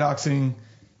paradoxing,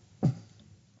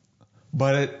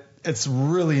 but it's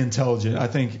really intelligent. I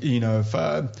think,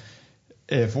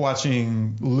 if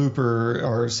watching Looper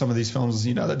or some of these films,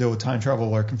 that deal with time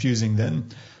travel are confusing, then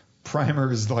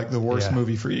Primer is like the worst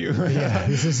movie for you. Yeah,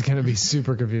 this is going to be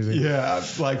super confusing. Yeah,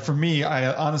 like for me, I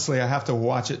have to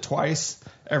watch it twice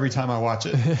every time I watch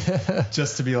it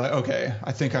just to be like, okay,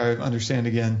 I think I understand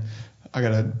again. I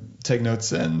got to take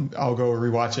notes and I'll go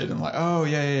rewatch it and like, oh,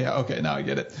 yeah. Okay, now I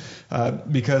get it.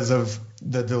 Because of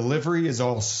the delivery is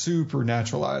all super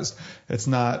naturalized.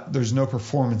 There's no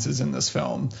performances in this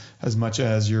film as much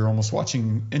as you're almost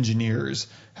watching engineers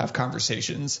have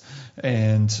conversations,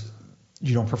 and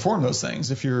you don't perform those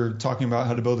things. If you're talking about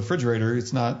how to build a refrigerator,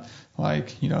 it's not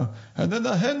like, and then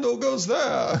the handle goes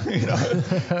there.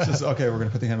 It's just, okay, we're going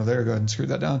to put the handle there, go ahead and screw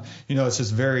that down. It's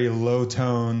just very low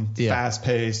tone, fast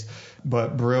paced,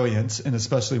 but brilliant. And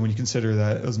especially when you consider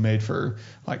that it was made for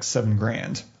like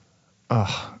 $7,000.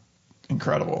 Oh,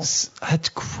 incredible. That's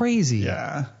crazy.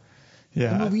 Yeah.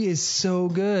 The movie is so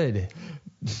good.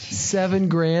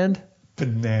 $7,000.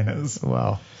 Bananas.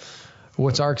 Wow.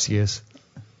 What's our excuse?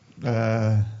 We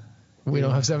don't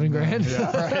have $7,000.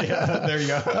 Yeah, right. Yeah, there you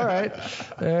go. All right.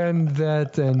 And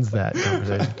that ends that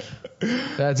conversation.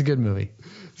 That's a good movie.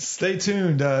 Stay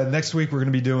tuned. Next week, we're going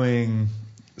to be doing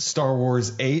Star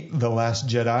Wars 8, The Last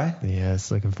Jedi. Yes,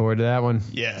 looking forward to that one.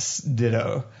 Yes,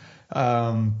 ditto.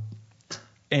 And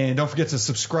don't forget to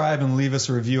subscribe and leave us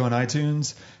a review on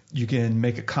iTunes. You can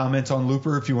make a comment on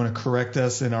Looper if you want to correct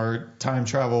us in our time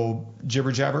travel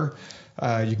jibber jabber.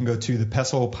 You can go to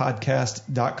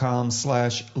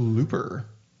thepesselpodcast.com/looper.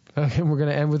 Okay, we're going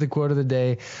to end with a quote of the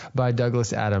day by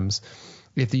Douglas Adams.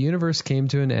 If the universe came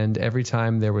to an end every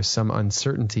time there was some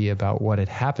uncertainty about what had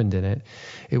happened in it,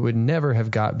 it would never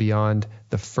have got beyond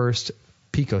the first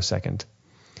picosecond.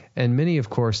 And many, of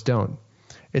course, don't.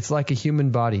 It's like a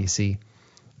human body, you see.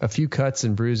 A few cuts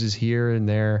and bruises here and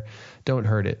there don't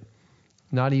hurt it.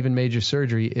 Not even major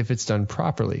surgery if it's done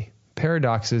properly.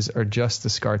 Paradoxes are just the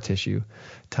scar tissue.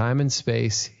 Time and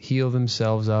space heal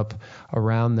themselves up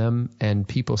around them, and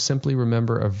people simply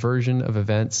remember a version of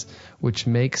events which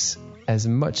makes as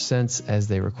much sense as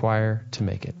they require to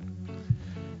make it.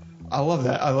 I love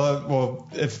that.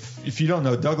 If you don't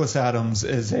know, Douglas Adams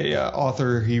is a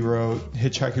author. He wrote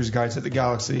Hitchhiker's Guide to the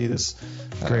Galaxy. This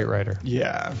great writer.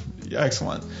 Yeah,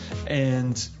 excellent.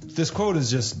 And this quote is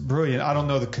just brilliant. I don't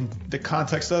know the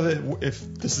context of it, if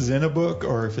this is in a book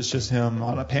or if it's just him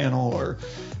on a panel or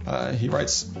he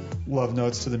writes love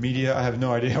notes to the media. I have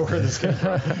no idea where this came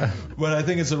from. But I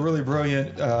think it's a really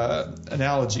brilliant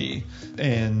analogy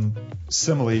and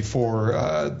simile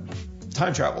for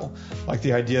time travel. Like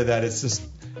the idea that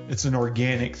it's an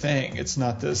organic thing. It's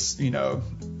not this,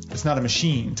 it's not a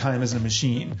machine. Time isn't a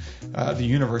machine. The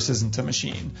universe isn't a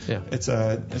machine. Yeah. It's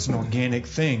an organic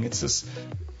thing. It's this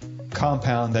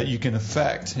compound that you can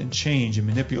affect and change and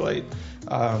manipulate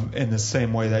in the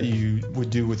same way that you would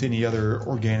do with any other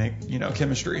organic,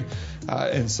 chemistry.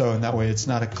 And so in that way, it's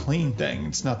not a clean thing.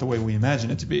 It's not the way we imagine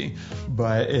it to be,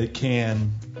 but it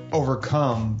can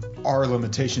overcome our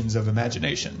limitations of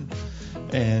imagination.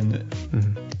 And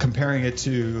comparing it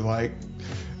to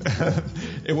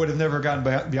it would have never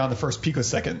gotten beyond the first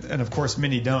picosecond, and of course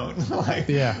many don't. Like,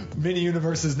 many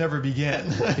universes never begin.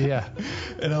 Yeah.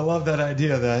 And I love that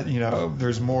idea that, you know,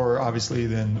 there's more obviously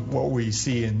than what we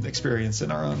see and experience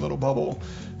in our own little bubble,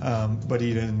 but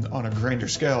even on a grander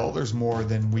scale, there's more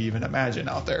than we even imagine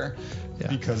out there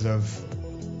because of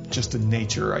just the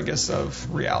nature, I guess,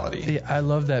 of reality. Yeah, I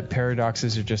love that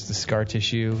paradoxes are just the scar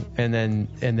tissue, and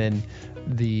then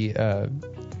the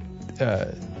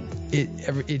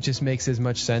it just makes as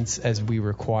much sense as we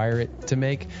require it to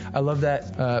make. I love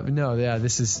that.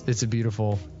 It's a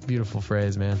beautiful, beautiful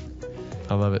phrase, man.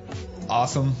 I love it.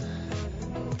 Awesome.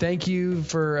 Thank you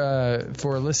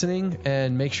for listening,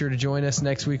 and make sure to join us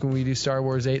next week when we do Star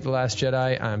Wars 8: The Last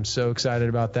Jedi. I'm so excited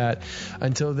about that.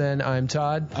 Until then, I'm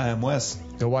Todd. I am Wes.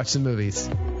 Go watch some movies.